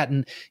have that.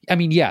 And I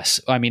mean,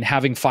 yes, I mean,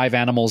 having 5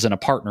 animals and a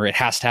partner, it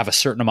has to have a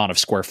certain amount of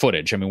square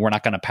footage. I mean, we're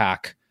not going to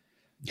pack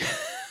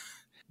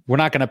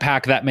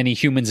that many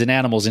humans and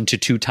animals into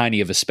too tiny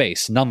of a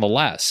space.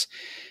 Nonetheless,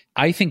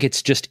 I think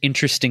it's just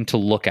interesting to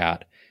look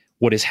at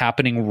what is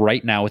happening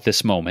right now at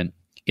this moment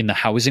in the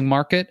housing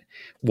market.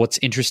 What's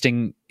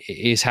interesting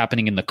is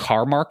happening in the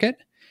car market,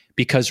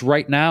 because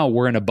right now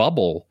we're in a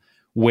bubble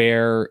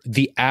where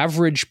the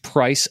average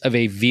price of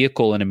a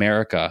vehicle in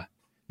America,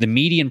 the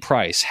median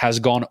price, has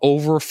gone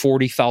over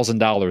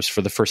 $40,000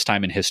 for the first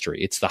time in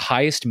history. It's the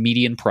highest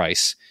median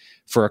price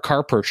for a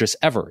car purchase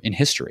ever in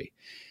history.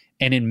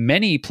 And in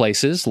many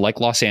places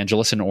like Los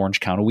Angeles and Orange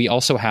County, we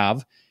also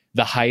have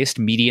the highest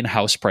median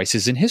house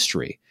prices in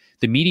history.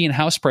 The median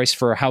house price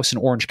for a house in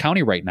Orange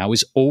County right now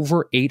is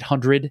over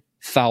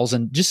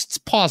 $800,000.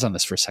 Just pause on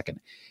this for a second.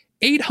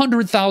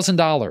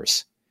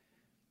 $800,000.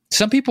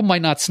 Some people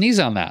might not sneeze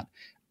on that.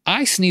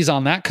 I sneeze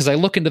on that because I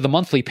look into the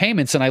monthly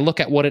payments and I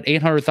look at what an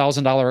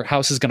 $800,000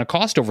 house is going to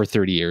cost over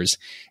 30 years.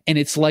 And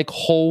it's like,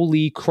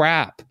 holy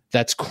crap,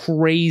 that's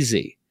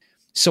crazy.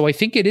 So I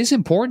think it is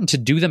important to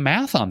do the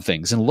math on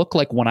things and look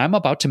like, when I'm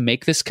about to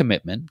make this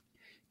commitment,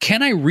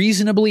 can I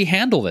reasonably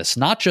handle this?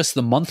 Not just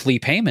the monthly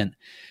payment,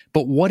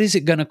 but what is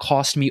it going to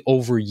cost me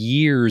over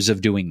years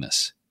of doing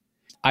this?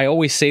 I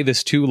always say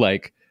this too,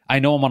 like, I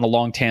know I'm on a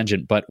long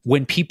tangent, but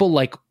when people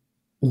like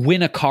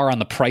win a car on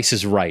The Price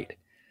is Right,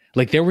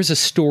 Like there was a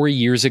story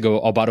years ago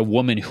about a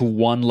woman who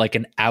won like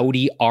an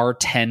Audi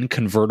R10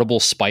 convertible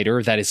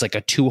Spider that is like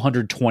a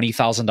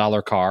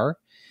 $220,000 car.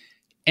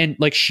 And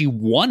like she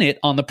won it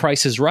on The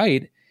Price is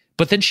Right,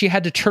 but then she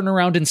had to turn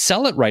around and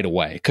sell it right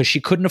away because she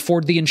couldn't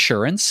afford the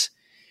insurance.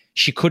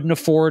 She couldn't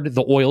afford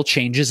the oil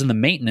changes and the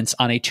maintenance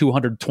on a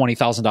 $220,000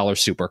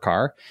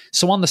 supercar.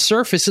 So on the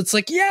surface, it's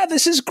like, yeah,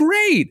 this is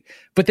great.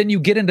 But then you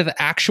get into the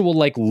actual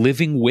like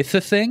living with the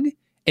thing,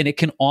 and it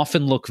can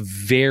often look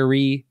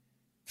very,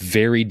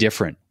 very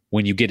different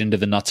when you get into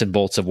the nuts and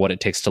bolts of what it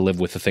takes to live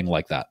with a thing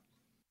like that.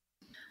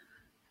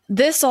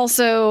 This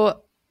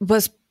also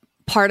was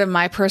part of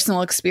my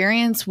personal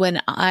experience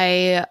when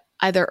I,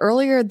 either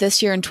earlier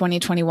this year in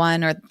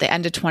 2021 or the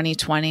end of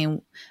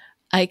 2020,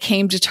 I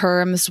came to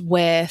terms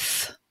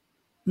with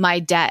my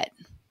debt.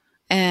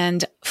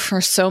 And for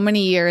so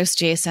many years,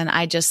 Jason,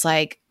 I just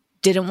like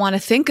didn't want to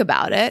think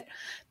about it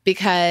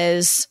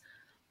because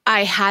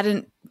I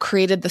hadn't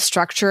created the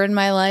structure in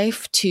my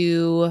life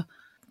to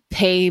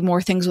pay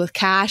more things with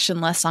cash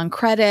and less on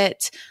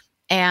credit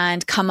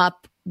and come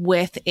up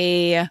with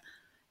a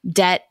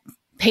debt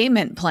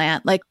payment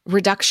plan, like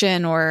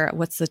reduction, or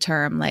what's the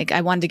term? Like I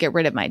wanted to get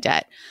rid of my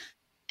debt.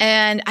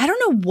 And I don't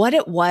know what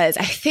it was.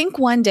 I think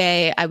one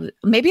day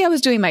maybe I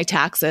was doing my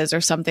taxes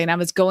or something. I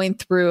was going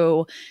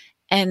through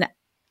and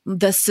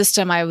the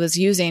system I was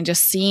using,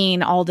 just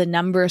seeing all the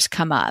numbers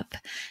come up,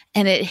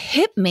 and it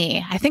hit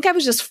me. I think I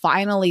was just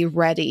finally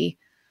ready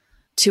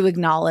to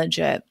acknowledge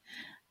it.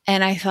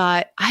 And I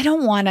thought, I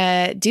don't want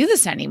to do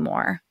this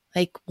anymore.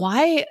 Like,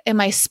 why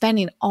am I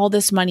spending all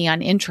this money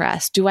on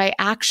interest? Do I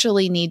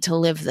actually need to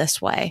live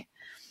this way?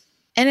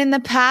 And in the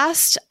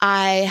past,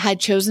 I had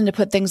chosen to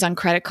put things on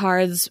credit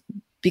cards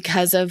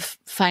because of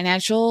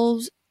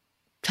financial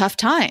tough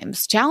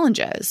times,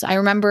 challenges. I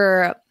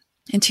remember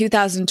in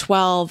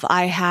 2012,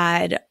 I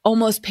had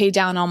almost paid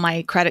down all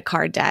my credit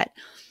card debt.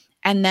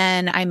 And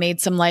then I made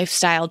some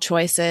lifestyle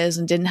choices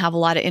and didn't have a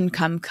lot of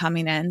income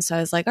coming in. So I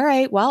was like, all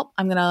right, well,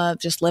 I'm going to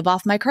just live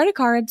off my credit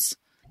cards.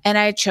 And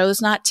I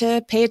chose not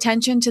to pay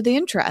attention to the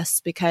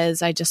interest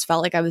because I just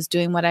felt like I was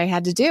doing what I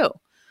had to do.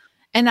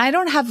 And I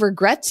don't have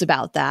regrets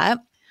about that.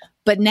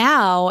 But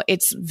now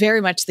it's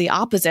very much the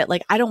opposite.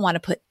 Like, I don't want to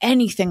put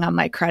anything on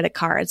my credit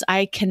cards.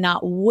 I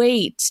cannot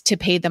wait to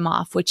pay them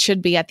off, which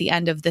should be at the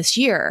end of this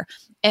year.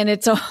 And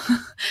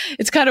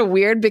it's kind of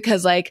weird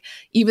because, like,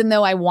 even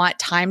though I want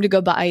time to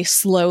go by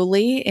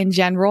slowly in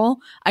general,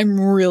 I'm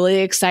really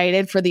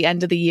excited for the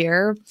end of the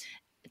year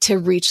to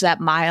reach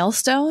that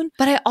milestone.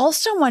 But I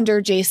also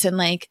wonder, Jason,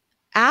 like,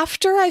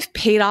 after I've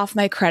paid off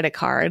my credit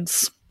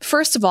cards,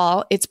 first of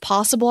all, it's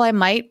possible I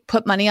might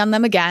put money on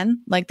them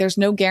again. Like, there's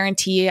no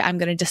guarantee I'm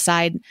going to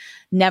decide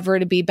never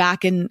to be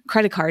back in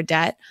credit card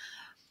debt.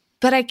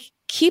 But I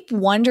keep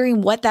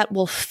wondering what that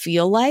will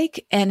feel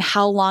like and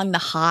how long the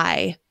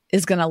high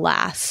is going to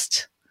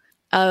last.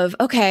 Of,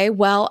 okay,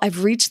 well,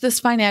 I've reached this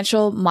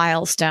financial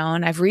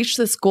milestone. I've reached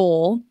this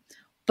goal,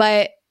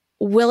 but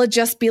will it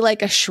just be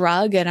like a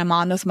shrug and I'm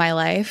on with my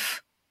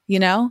life? You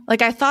know,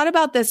 like, I thought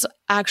about this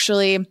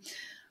actually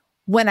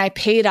when I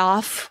paid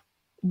off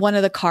one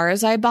of the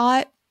cars I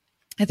bought.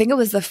 I think it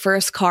was the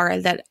first car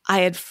that I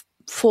had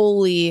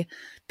fully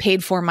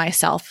paid for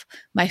myself.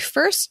 My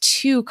first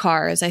two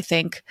cars, I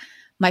think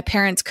my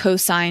parents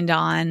co-signed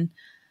on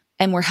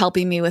and were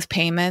helping me with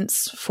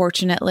payments,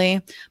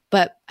 fortunately.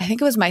 But I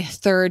think it was my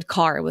third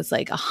car. It was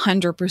like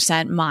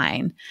 100%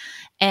 mine.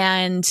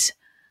 And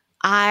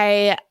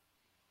I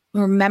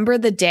remember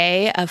the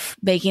day of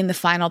making the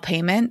final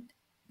payment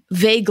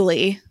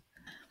vaguely,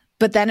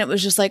 but then it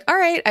was just like, all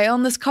right, I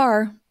own this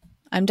car.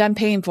 I'm done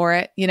paying for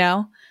it, you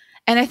know?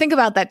 And I think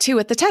about that too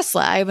with the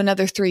Tesla. I have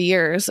another 3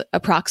 years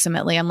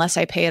approximately, unless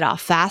I pay it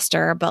off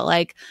faster. But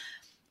like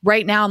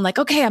right now I'm like,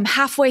 okay, I'm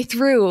halfway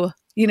through,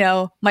 you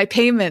know, my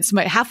payments,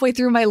 halfway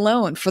through my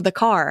loan for the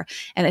car.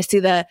 And I see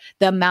the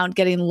amount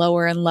getting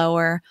lower and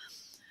lower,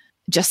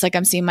 just like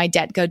I'm seeing my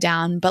debt go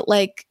down. But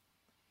like,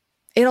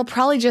 it'll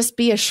probably just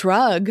be a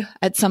shrug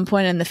at some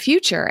point in the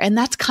future. And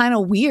that's kind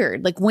of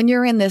weird. Like, when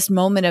you're in this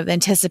moment of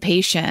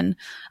anticipation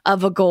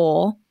of a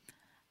goal,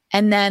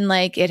 and then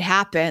like it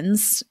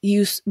happens,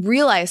 you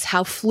realize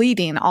how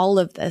fleeting all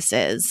of this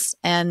is.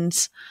 And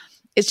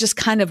it's just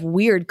kind of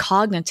weird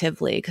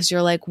cognitively because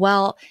you're like,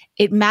 well,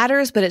 it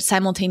matters, but it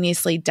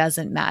simultaneously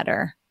doesn't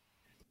matter.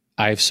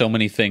 I have so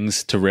many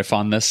things to riff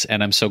on this,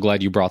 and I'm so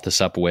glad you brought this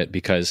up, Whit,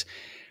 because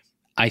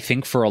I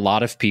think for a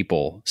lot of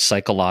people,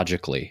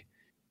 psychologically,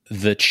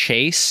 the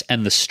chase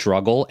and the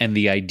struggle and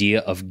the idea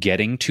of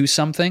getting to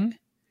something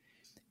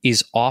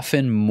is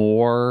often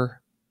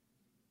more,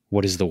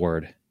 what is the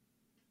word?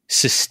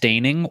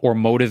 Sustaining or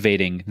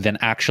motivating than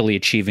actually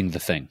achieving the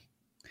thing.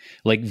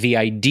 Like the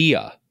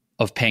idea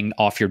of paying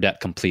off your debt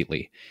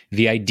completely,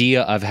 the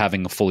idea of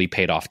having a fully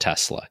paid off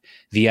Tesla,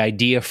 the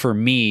idea for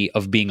me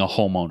of being a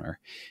homeowner,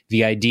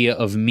 the idea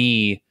of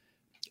me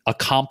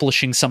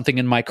accomplishing something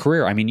in my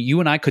career. I mean,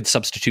 you and I could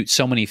substitute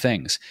so many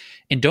things.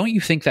 And don't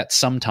you think that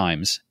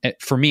sometimes,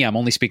 for me, I'm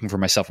only speaking for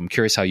myself, I'm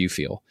curious how you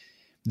feel,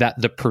 that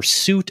the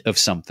pursuit of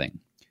something,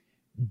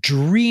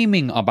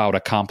 dreaming about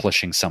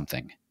accomplishing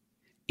something,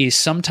 is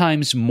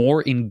sometimes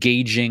more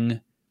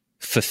engaging,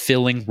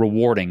 fulfilling,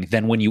 rewarding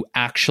than when you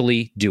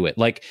actually do it.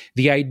 Like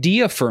the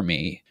idea for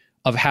me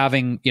of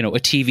having, a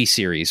TV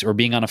series or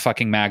being on a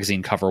fucking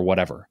magazine cover or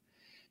whatever,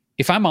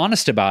 if I'm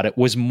honest about it,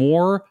 was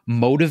more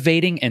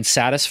motivating and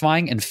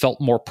satisfying and felt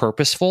more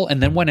purposeful.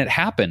 And then when it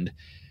happened,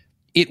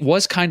 it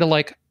was kind of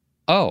like,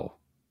 oh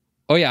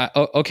yeah,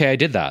 okay, I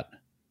did that.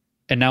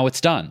 And now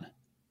it's done.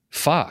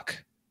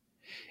 Fuck.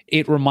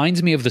 It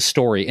reminds me of the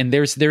story, and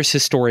there's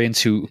historians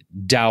who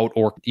doubt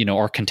or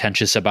are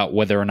contentious about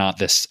whether or not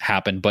this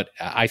happened, but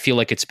I feel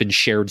like it's been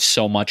shared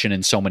so much and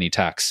in so many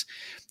texts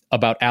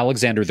about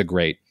Alexander the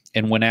Great.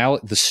 And when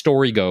the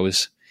story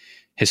goes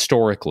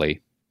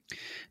historically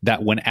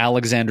that when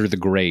Alexander the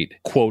Great,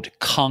 quote,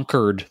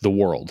 conquered the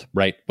world,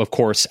 right? Of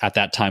course, at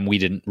that time, we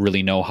didn't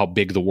really know how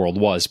big the world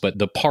was, but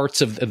the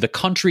parts of the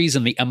countries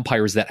and the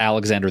empires that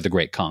Alexander the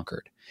Great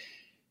conquered,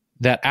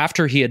 that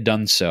after he had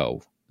done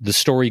so, the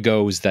story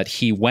goes that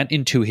he went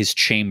into his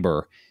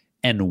chamber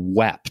and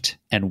wept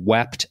and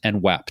wept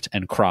and wept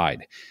and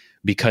cried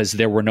because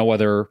there were no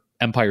other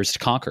empires to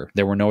conquer.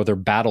 There were no other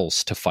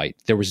battles to fight.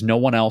 There was no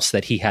one else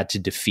that he had to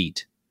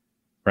defeat,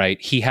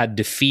 right? He had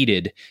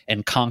defeated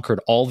and conquered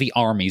all the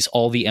armies,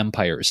 all the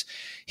empires.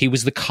 He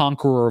was the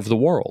conqueror of the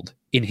world.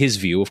 In his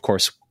view, of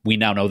course, we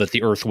now know that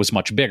the earth was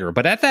much bigger.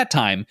 But at that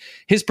time,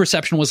 his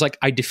perception was like,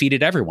 I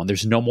defeated everyone.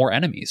 There's no more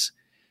enemies.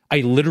 I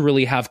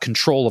literally have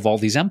control of all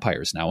these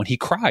empires now. And he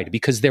cried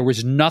because there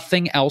was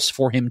nothing else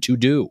for him to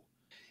do.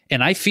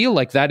 And I feel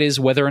like that is,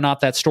 whether or not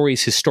that story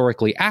is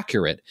historically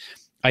accurate,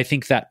 I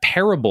think that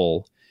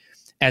parable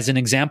as an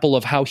example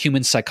of how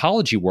human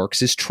psychology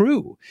works is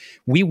true.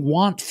 We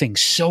want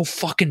things so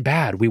fucking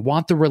bad. We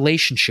want the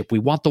relationship. We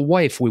want the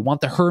wife. We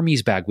want the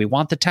Hermes bag. We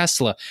want the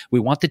Tesla. We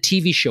want the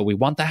TV show. We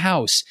want the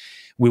house.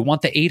 We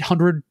want the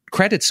 800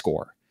 credit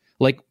score.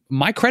 Like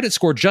my credit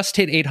score just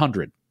hit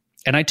 800.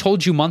 And I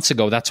told you months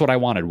ago, that's what I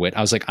wanted, Whit.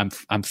 I was like,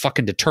 I'm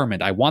fucking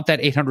determined. I want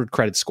that 800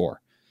 credit score.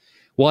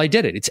 Well, I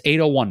did it. It's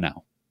 801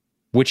 now,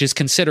 which is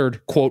considered,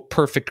 quote,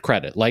 perfect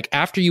credit. Like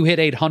after you hit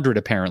 800,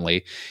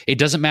 apparently, it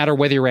doesn't matter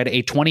whether you're at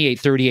 820,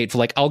 838 for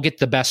like, I'll get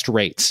the best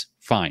rates.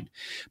 Fine.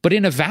 But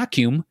in a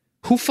vacuum,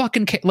 who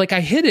fucking like I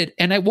hit it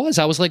and I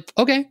was like,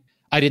 okay.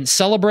 I didn't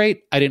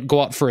celebrate. I didn't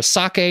go out for a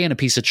sake and a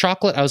piece of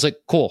chocolate. I was like,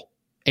 cool.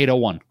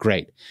 801.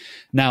 Great.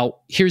 Now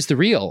here's the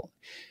real.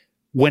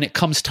 When it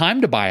comes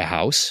time to buy a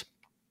house,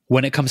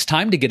 when it comes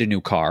time to get a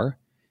new car,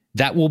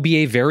 that will be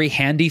a very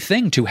handy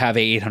thing to have a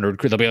 800.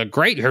 They'll be like,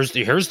 great, here's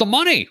the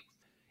money.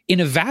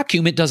 In a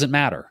vacuum, it doesn't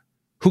matter.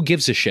 Who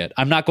gives a shit?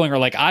 I'm not going, or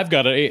like, I've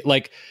got a,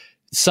 like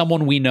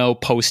someone we know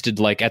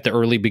posted like at the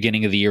early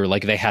beginning of the year,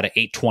 like they had an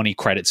 820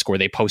 credit score.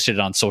 They posted it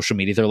on social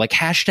media. They're like,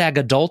 hashtag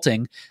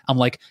adulting. I'm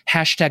like,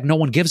 hashtag no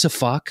one gives a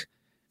fuck.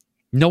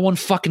 No one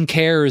fucking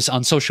cares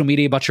on social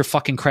media about your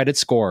fucking credit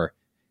score.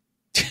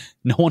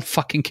 No one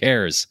fucking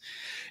cares.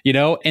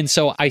 And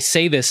so I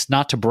say this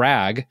not to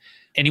brag.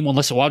 Anyone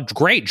listen, well,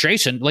 great,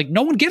 Jason. Like,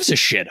 no one gives a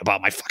shit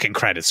about my fucking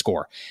credit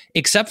score,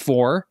 except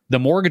for the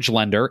mortgage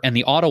lender and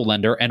the auto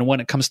lender. And when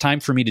it comes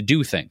time for me to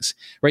do things,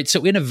 right?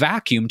 So in a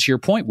vacuum, to your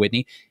point,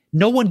 Whitney,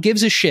 no one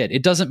gives a shit.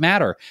 It doesn't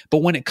matter.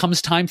 But when it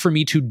comes time for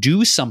me to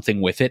do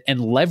something with it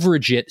and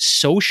leverage it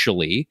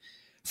socially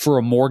for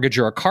a mortgage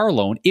or a car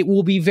loan, it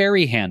will be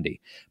very handy.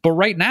 But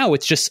right now,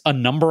 it's just a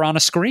number on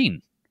a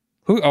screen.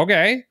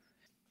 Okay.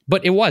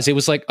 But it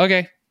was like,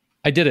 okay,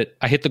 I did it.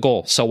 I hit the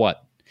goal. So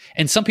what?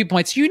 And some people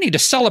might say, you need to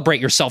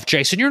celebrate yourself,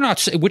 Jason. You're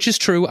not, which is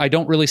true. I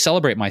don't really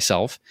celebrate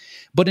myself.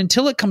 But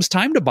until it comes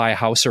time to buy a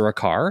house or a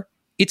car,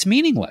 it's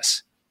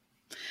meaningless.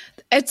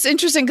 It's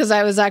interesting because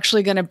I was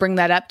actually going to bring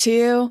that up to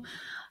you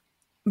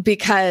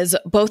because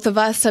both of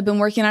us have been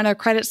working on our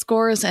credit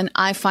scores, and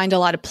I find a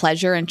lot of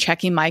pleasure in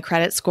checking my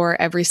credit score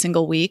every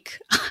single week.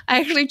 I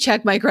actually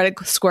check my credit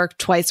score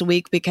twice a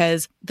week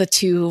because the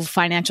two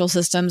financial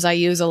systems I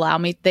use allow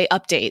me, they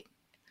update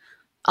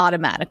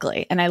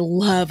automatically. And I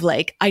love,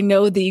 like, I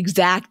know the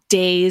exact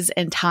days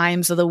and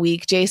times of the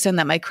week, Jason,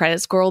 that my credit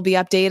score will be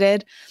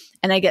updated.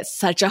 And I get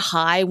such a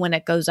high when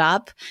it goes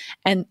up.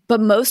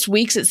 But most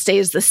weeks it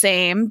stays the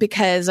same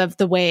because of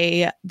the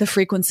way, the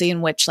frequency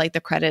in which like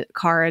the credit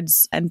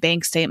cards and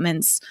bank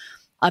statements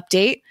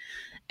update.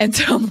 And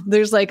so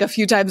there's like a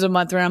few times a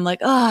month where I'm like,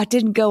 oh, it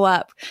didn't go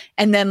up.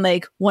 And then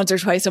like once or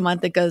twice a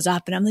month it goes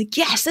up and I'm like,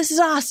 yes, this is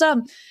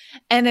awesome.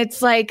 And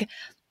it's like,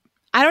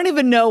 I don't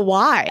even know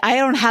why. I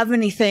don't have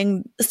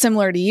anything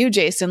similar to you,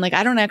 Jason. Like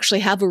I don't actually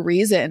have a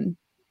reason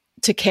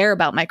to care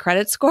about my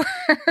credit score.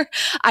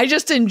 I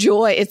just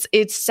enjoy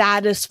it's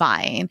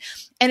satisfying.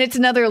 And it's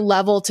another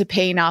level to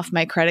paying off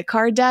my credit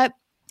card debt.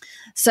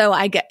 So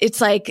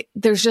it's like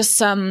there's just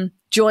some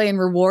joy and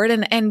reward.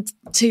 And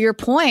to your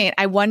point,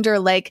 I wonder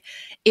like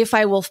if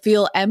I will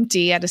feel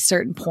empty at a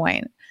certain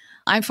point.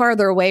 I'm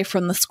farther away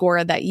from the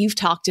score that you've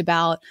talked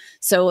about.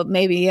 So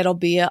maybe it'll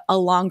be a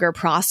longer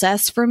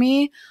process for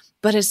me.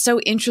 But it's so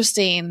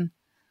interesting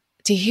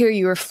to hear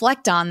you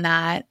reflect on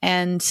that.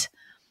 And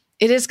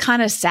it is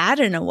kind of sad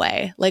in a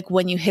way, like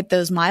when you hit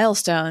those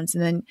milestones.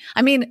 And then,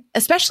 I mean,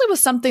 especially with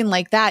something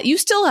like that, you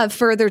still have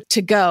further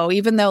to go,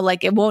 even though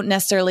like it won't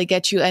necessarily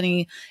get you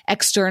any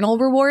external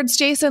rewards,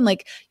 Jason.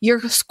 Like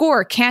your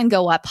score can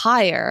go up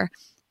higher.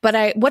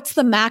 But what's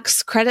the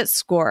max credit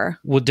score?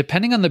 Well,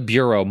 depending on the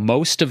bureau,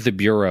 most of the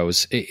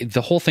bureaus,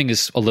 the whole thing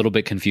is a little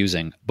bit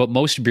confusing, but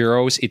most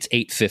bureaus, it's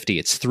 850.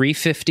 It's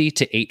 350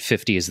 to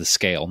 850 is the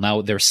scale.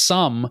 Now, there's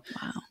some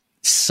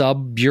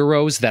sub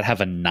bureaus that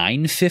have a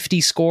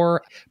 950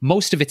 score.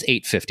 Most of it's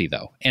 850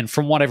 though. And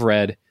from what I've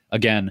read,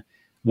 again,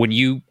 when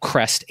you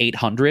crest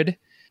 800,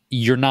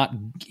 you're not,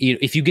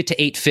 if you get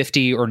to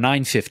 850 or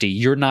 950,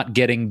 you're not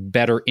getting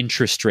better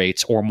interest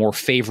rates or more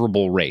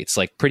favorable rates.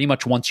 Like pretty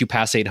much once you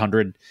pass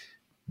 800,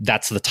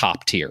 that's the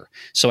top tier.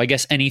 So I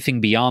guess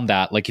anything beyond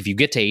that, like if you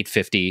get to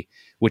 850,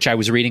 which I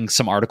was reading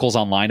some articles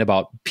online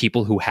about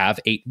people who have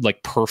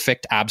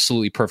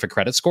absolutely perfect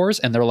credit scores.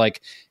 And they're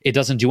like, it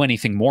doesn't do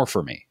anything more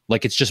for me.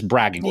 Like it's just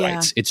bragging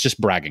rights. It's just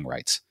bragging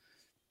rights.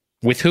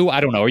 With who? I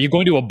don't know. Are you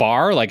going to a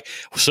bar? Like,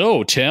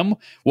 so Tim,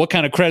 what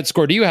kind of credit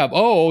score do you have?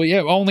 Oh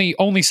yeah, only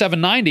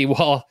 790.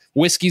 Well,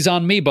 whiskey's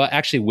on me, but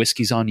actually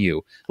whiskey's on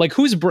you. Like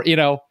who's,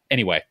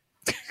 anyway.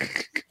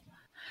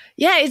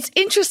 Yeah, it's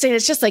interesting.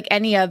 It's just like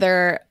any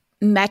other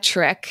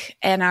metric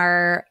and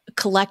our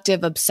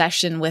collective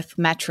obsession with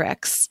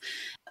metrics.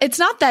 It's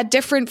not that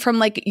different from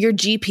like your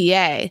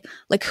GPA.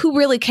 Like who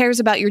really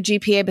cares about your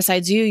GPA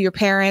besides you, your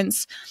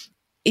parents,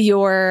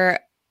 your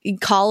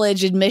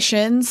college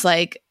admissions?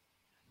 Like,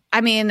 I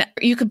mean,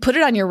 you could put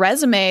it on your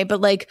resume, but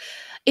like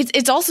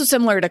it's also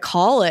similar to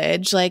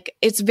college. Like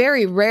it's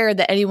very rare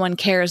that anyone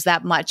cares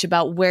that much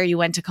about where you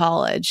went to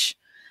college.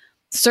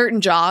 Certain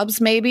jobs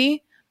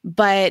maybe,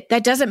 but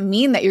that doesn't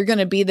mean that you're going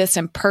to be this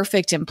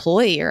imperfect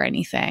employee or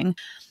anything.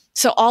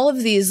 So all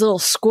of these little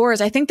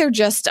scores, I think they're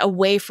just a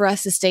way for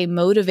us to stay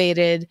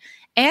motivated.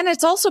 And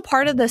it's also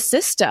part of the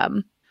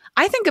system.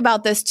 I think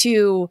about this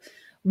too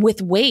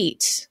with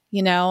weight,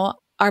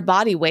 our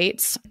body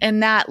weights.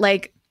 And that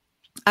like,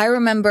 I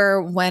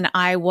remember when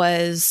I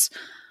was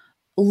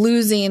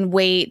losing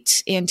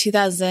weight in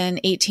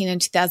 2018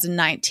 and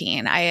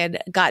 2019, I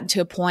had gotten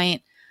to a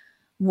point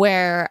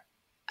where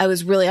I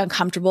was really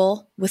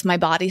uncomfortable with my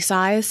body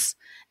size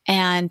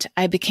and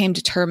I became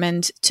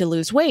determined to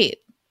lose weight.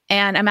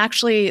 And I'm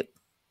actually,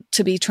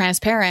 to be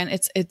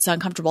transparent, it's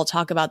uncomfortable to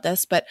talk about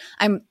this, but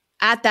I'm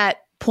at that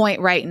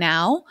point right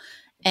now.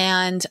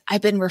 And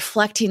I've been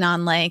reflecting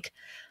on like,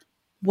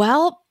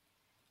 well,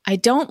 I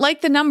don't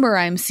like the number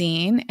I'm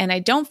seeing and I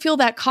don't feel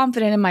that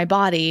confident in my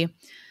body,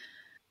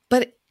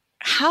 but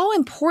how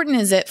important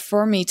is it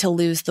for me to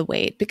lose the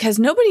weight? Because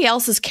nobody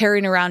else is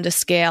carrying around a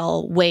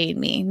scale weighing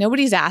me.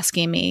 Nobody's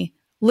asking me.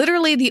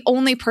 Literally the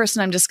only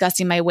person I'm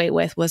discussing my weight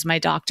with was my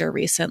doctor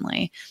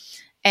recently.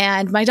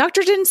 And my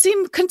doctor didn't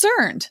seem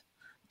concerned,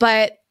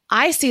 but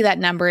I see that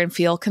number and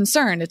feel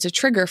concerned. It's a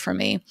trigger for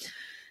me.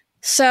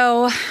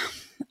 So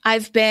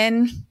I've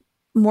been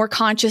more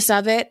conscious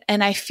of it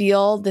and I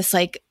feel this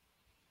like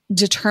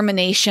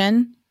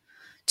determination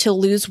to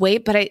lose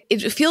weight, but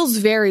it feels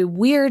very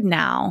weird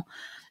now.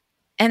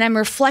 And I'm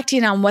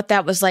reflecting on what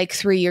that was like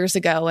 3 years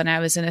ago when I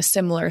was in a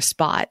similar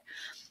spot.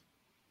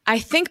 I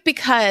think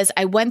because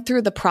I went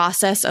through the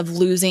process of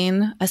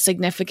losing a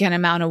significant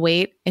amount of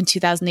weight in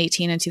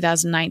 2018 and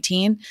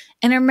 2019.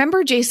 And I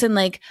remember, Jason,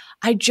 like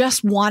I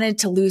just wanted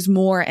to lose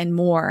more and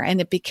more.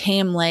 And it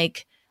became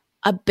like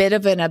a bit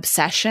of an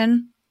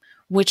obsession,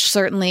 which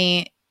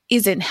certainly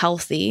isn't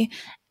healthy.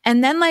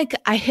 And then like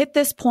I hit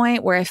this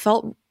point where I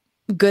felt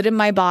good in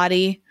my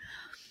body,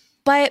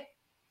 but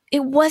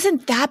it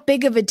wasn't that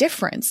big of a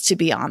difference, to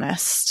be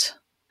honest.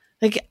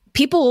 Like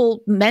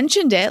people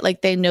mentioned it,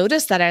 like they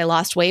noticed that I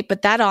lost weight,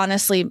 but that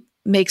honestly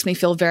makes me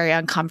feel very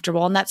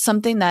uncomfortable. And that's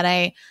something that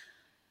I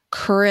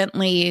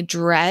currently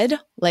dread.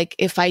 Like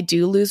if I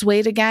do lose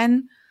weight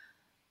again,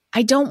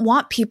 I don't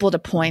want people to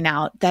point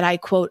out that I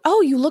quote,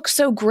 "Oh, you look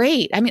so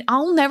great." I mean,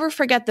 I'll never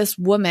forget this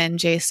woman,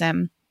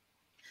 Jason,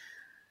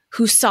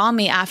 who saw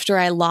me after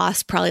I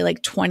lost probably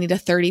like 20 to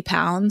 30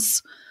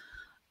 pounds.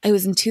 It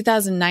was in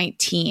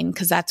 2019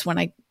 because that's when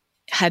I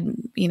had,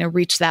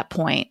 reached that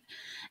point.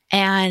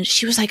 And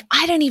she was like,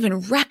 "I didn't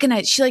even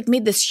recognize." She like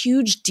made this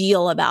huge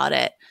deal about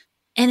it.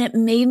 And it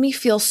made me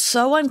feel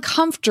so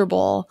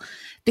uncomfortable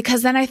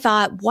because then I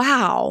thought,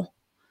 wow,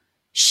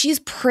 she's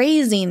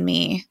praising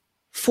me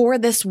for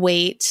this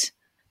weight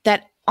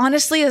that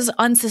honestly is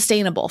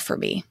unsustainable for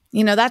me.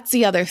 That's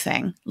the other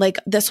thing. Like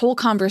this whole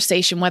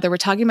conversation, whether we're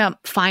talking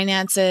about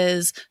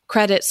finances,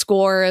 credit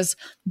scores,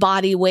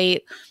 body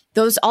weight,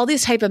 all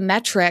these type of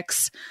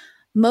metrics,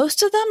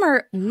 most of them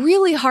are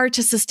really hard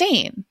to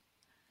sustain.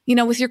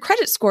 With your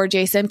credit score,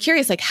 Jason, I'm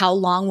curious, like how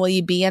long will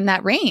you be in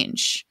that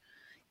range?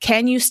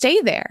 Can you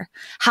stay there?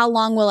 How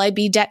long will I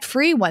be debt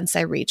free once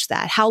I reach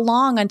that? How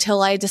long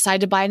until I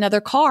decide to buy another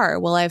car?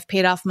 Will I have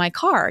paid off my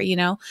car?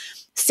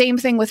 Same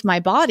thing with my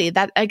body.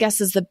 That I guess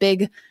is the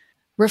big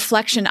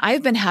reflection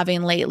I've been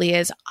having lately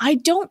is I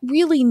don't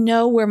really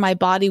know where my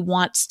body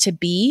wants to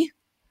be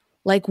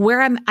Like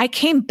I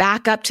came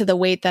back up to the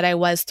weight that I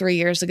was 3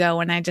 years ago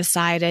when I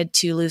decided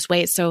to lose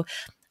weight. So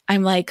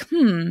I'm like,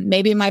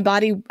 maybe my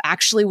body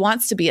actually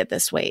wants to be at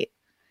this weight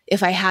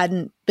if I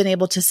hadn't been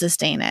able to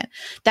sustain it.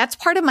 That's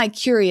part of my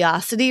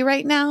curiosity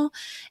right now,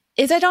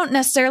 is I don't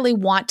necessarily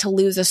want to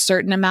lose a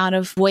certain amount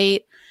of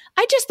weight.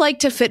 I just like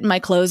to fit in my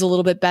clothes a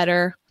little bit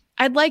better.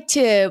 I'd like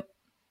to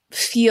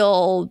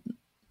feel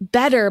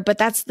better, but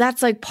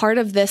that's like part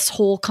of this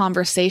whole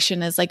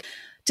conversation is like,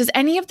 does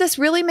any of this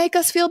really make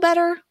us feel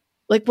better?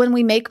 Like when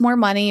we make more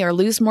money or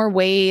lose more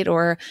weight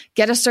or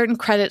get a certain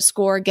credit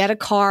score, get a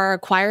car,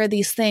 acquire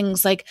these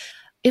things, like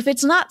if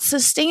it's not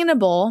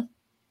sustainable,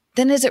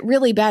 then is it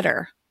really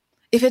better?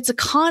 If it's a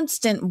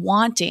constant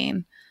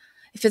wanting,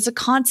 if it's a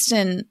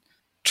constant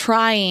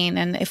trying,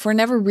 and if we're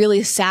never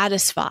really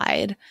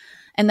satisfied,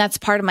 and that's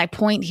part of my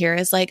point here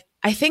is like,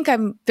 I think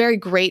I'm very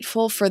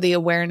grateful for the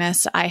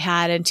awareness I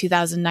had in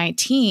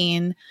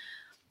 2019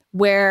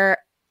 where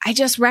I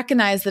just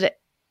recognized that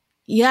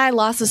I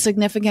lost a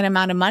significant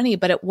amount of money,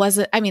 but it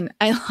wasn't,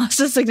 I lost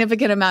a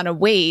significant amount of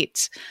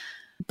weight,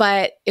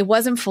 but it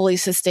wasn't fully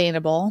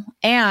sustainable.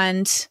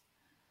 And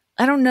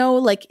I don't know,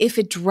 like if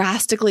it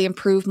drastically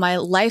improved my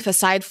life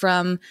aside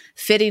from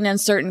fitting in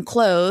certain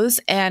clothes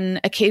and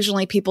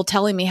occasionally people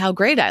telling me how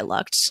great I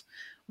looked,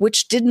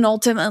 which didn't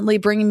ultimately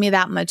bring me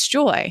that much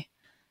joy.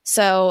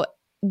 So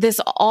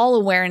this all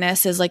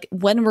awareness is like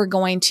when we're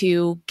going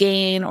to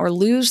gain or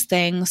lose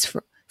things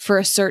for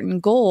a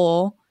certain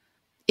goal,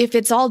 if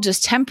it's all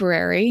just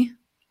temporary,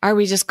 are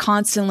we just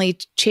constantly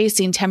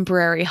chasing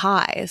temporary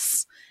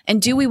highs?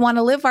 And do we want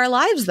to live our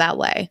lives that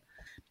way?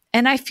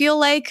 And I feel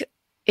like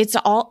it's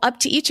all up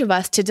to each of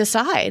us to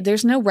decide.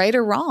 There's no right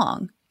or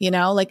wrong,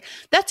 like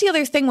that's the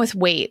other thing with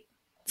weight,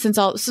 since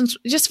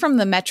just from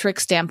the metric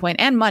standpoint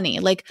and money,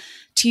 like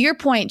to your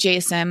point,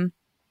 Jason,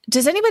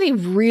 does anybody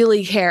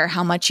really care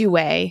how much you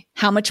weigh,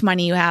 how much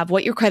money you have,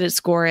 what your credit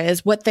score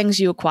is, what things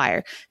you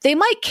acquire? They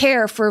might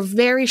care for a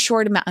very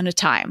short amount of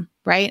time,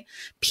 right?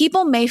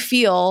 People may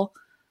feel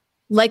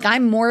like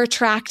I'm more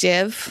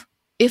attractive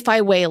if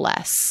I weigh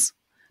less.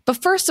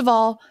 But first of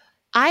all,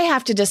 I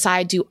have to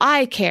decide, do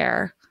I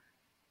care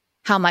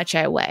how much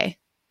I weigh?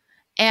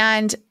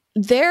 And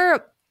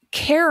their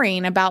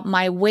caring about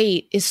my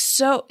weight is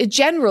so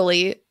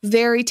generally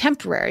very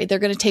temporary. They're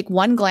going to take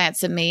one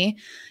glance at me,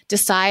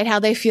 decide how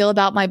they feel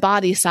about my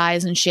body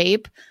size and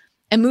shape,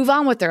 and move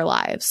on with their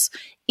lives.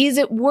 Is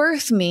it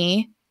worth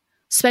me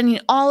spending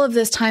all of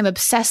this time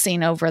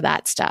obsessing over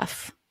that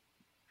stuff?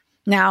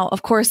 Now,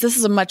 of course, this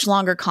is a much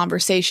longer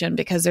conversation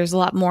because there's a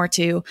lot more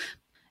to,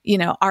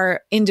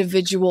 our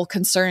individual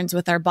concerns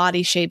with our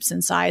body shapes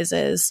and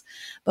sizes.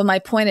 But my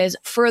point is,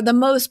 for the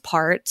most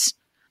part,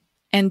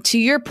 and to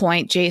your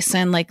point,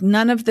 Jason, like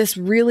none of this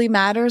really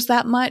matters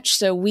that much.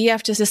 So we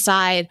have to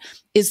decide,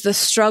 is the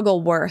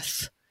struggle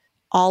worth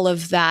all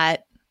of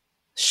that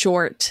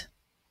short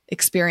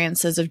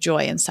experiences of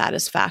joy and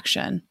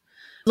satisfaction?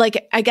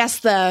 Like, I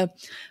guess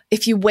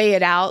if you weigh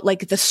it out,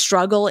 like the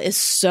struggle is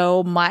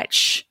so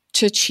much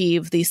to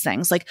achieve these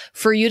things. Like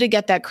for you to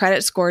get that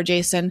credit score,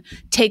 Jason,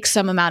 takes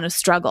some amount of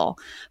struggle.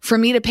 For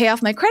me to pay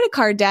off my credit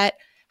card debt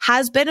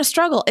has been a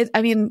struggle.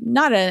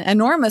 Not an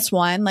enormous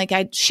one. Like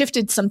I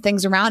shifted some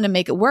things around to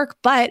make it work,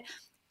 but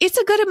it's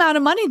a good amount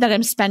of money that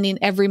I'm spending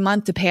every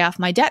month to pay off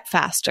my debt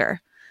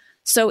faster.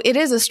 So it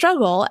is a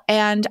struggle.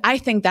 And I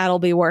think that'll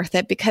be worth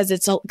it because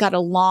it's got a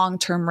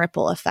long-term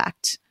ripple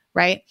effect,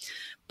 right?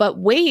 But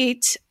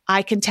weight,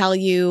 I can tell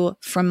you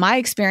from my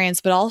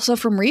experience, but also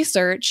from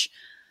research,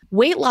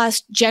 weight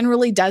loss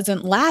generally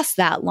doesn't last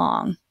that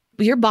long.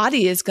 Your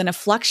body is going to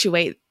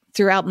fluctuate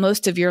throughout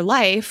most of your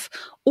life,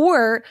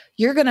 or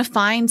you're going to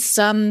find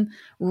some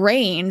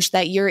range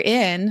that you're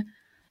in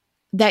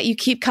that you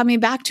keep coming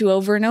back to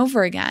over and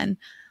over again.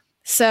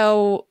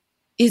 So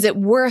is it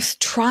worth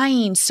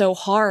trying so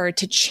hard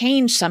to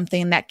change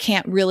something that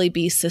can't really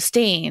be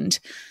sustained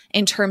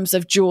in terms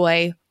of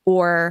joy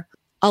or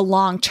a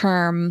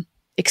long-term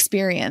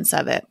experience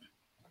of it?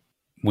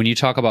 When you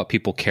talk about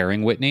people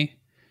caring, Whitney,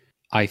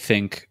 I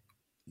think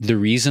the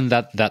reason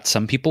that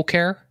some people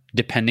care,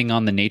 depending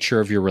on the nature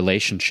of your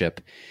relationship,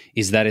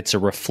 is that it's a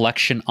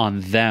reflection on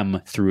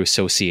them through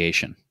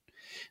association.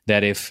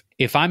 That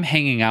if I'm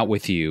hanging out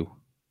with you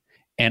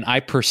and I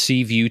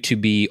perceive you to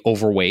be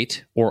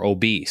overweight or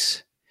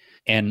obese,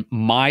 and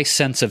my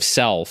sense of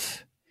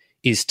self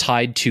is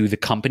tied to the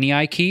company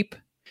I keep,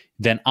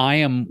 then I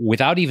am,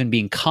 without even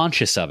being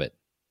conscious of it,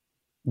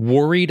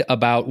 worried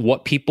about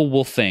what people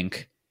will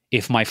think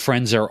if my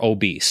friends are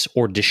obese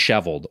or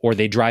disheveled, or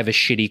they drive a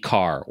shitty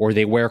car, or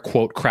they wear,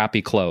 quote,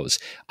 crappy clothes.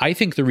 I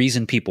think the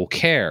reason people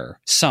care,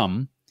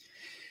 some,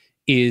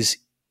 is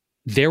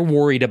they're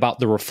worried about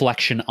the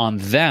reflection on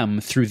them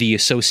through the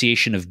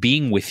association of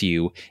being with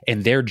you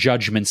and their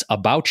judgments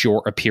about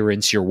your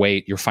appearance, your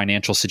weight, your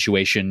financial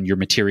situation, your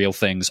material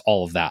things,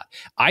 all of that.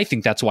 I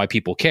think that's why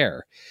people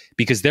care,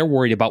 because they're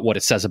worried about what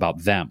it says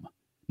about them.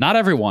 Not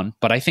everyone,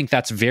 but I think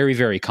that's very,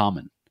 very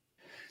common.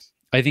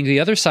 I think the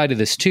other side of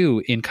this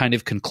too, in kind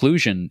of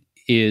conclusion,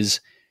 is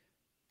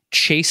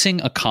chasing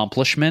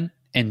accomplishment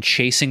and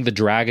chasing the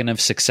dragon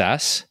of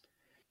success,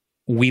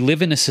 we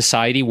live in a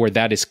society where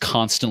that is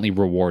constantly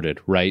rewarded,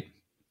 right?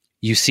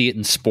 You see it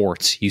in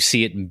sports, you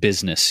see it in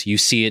business, you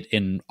see it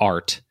in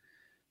art.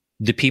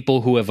 The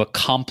people who have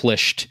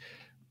accomplished,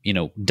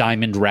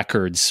 diamond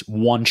records,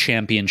 won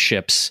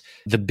championships,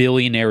 the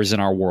billionaires in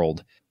our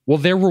world, well,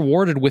 they're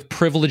rewarded with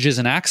privileges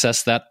and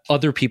access that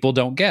other people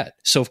don't get.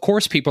 So, of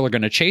course, people are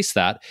going to chase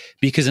that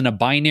because in a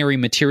binary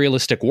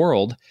materialistic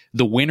world,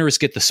 the winners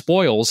get the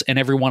spoils and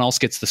everyone else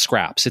gets the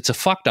scraps. It's a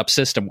fucked up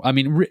system. I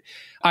mean,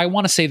 I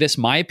want to say this.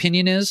 My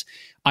opinion is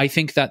I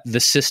think that the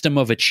system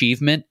of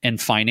achievement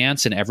and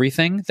finance and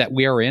everything that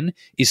we are in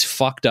is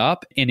fucked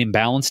up and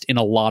imbalanced in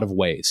a lot of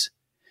ways.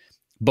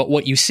 But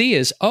what you see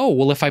is,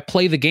 if I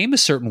play the game a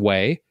certain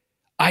way,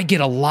 I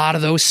get a lot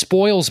of those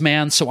spoils,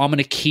 man. So I'm going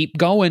to keep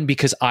going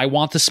because I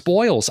want the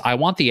spoils. I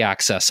want the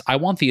access. I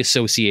want the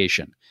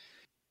association.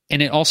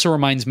 And it also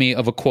reminds me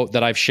of a quote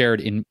that I've shared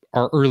in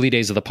our early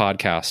days of the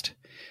podcast,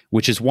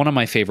 which is one of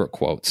my favorite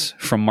quotes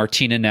from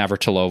Martina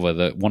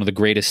Navratilova, one of the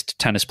greatest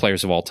tennis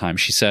players of all time.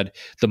 She said,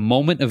 "The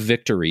moment of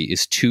victory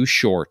is too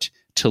short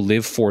to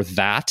live for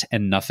that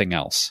and nothing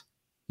else."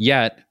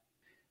 Yet,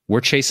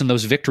 we're chasing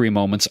those victory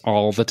moments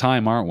all the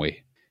time, aren't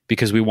we?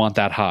 Because we want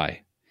that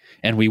high.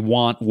 And we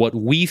want what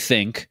we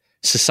think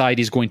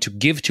society is going to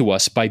give to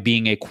us by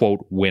being a,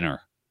 quote,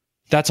 winner.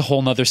 That's a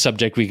whole nother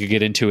subject we could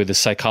get into, the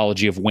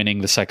psychology of winning,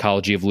 the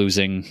psychology of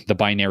losing, the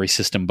binary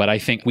system. But I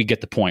think we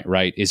get the point,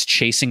 right? Is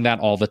chasing that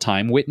all the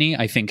time, Whitney,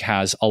 I think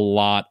has a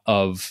lot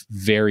of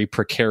very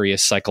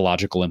precarious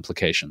psychological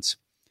implications.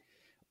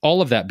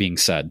 All of that being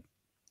said,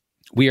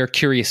 we are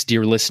curious,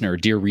 dear listener,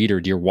 dear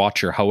reader, dear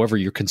watcher, however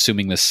you're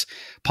consuming this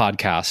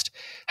podcast,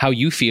 how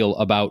you feel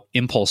about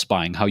impulse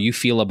buying, how you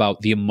feel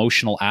about the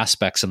emotional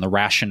aspects and the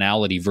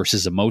rationality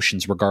versus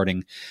emotions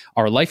regarding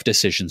our life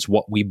decisions,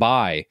 what we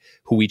buy,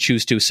 who we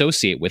choose to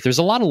associate with. There's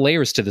a lot of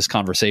layers to this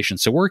conversation,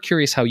 so we're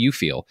curious how you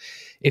feel.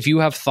 If you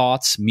have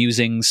thoughts,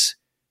 musings,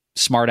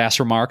 smart-ass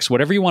remarks,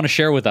 whatever you want to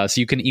share with us,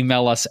 you can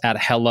email us at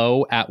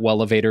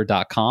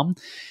hello@wellevatr.com,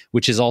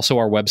 which is also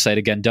our website,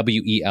 again,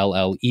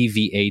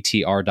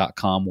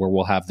 WELLEVATR.com, where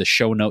we'll have the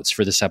show notes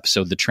for this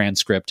episode, the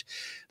transcript,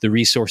 the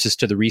resources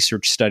to the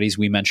research studies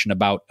we mentioned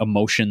about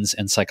emotions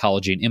and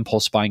psychology and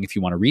impulse buying if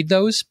you want to read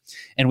those.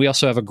 And we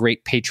also have a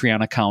great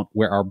Patreon account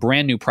where our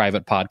brand new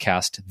private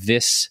podcast,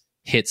 This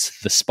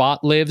Hits the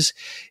Spot, lives.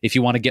 If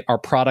you want to get our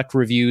product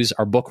reviews,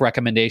 our book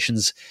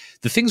recommendations,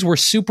 the things we're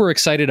super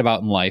excited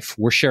about in life,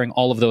 we're sharing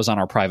all of those on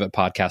our private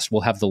podcast.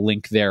 We'll have the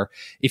link there.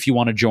 If you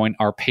want to join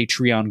our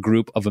Patreon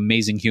group of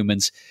amazing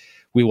humans,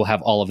 we will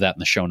have all of that in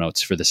the show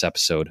notes for this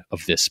episode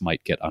of This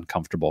Might Get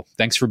Uncomfortable.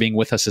 Thanks for being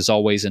with us as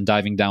always and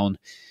diving down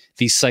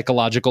these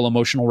psychological,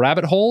 emotional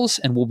rabbit holes,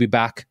 and we'll be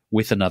back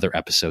with another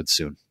episode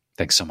soon.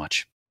 Thanks so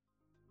much.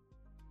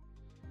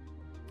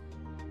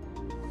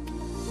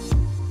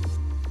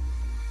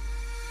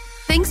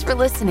 Thanks for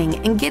listening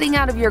and getting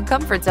out of your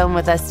comfort zone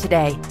with us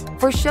today.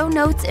 For show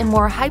notes and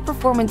more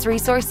high-performance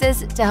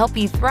resources to help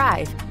you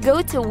thrive,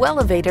 go to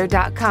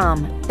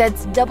wellevatr.com.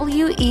 That's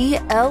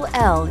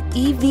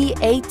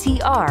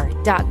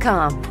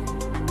WELLEVATR.com.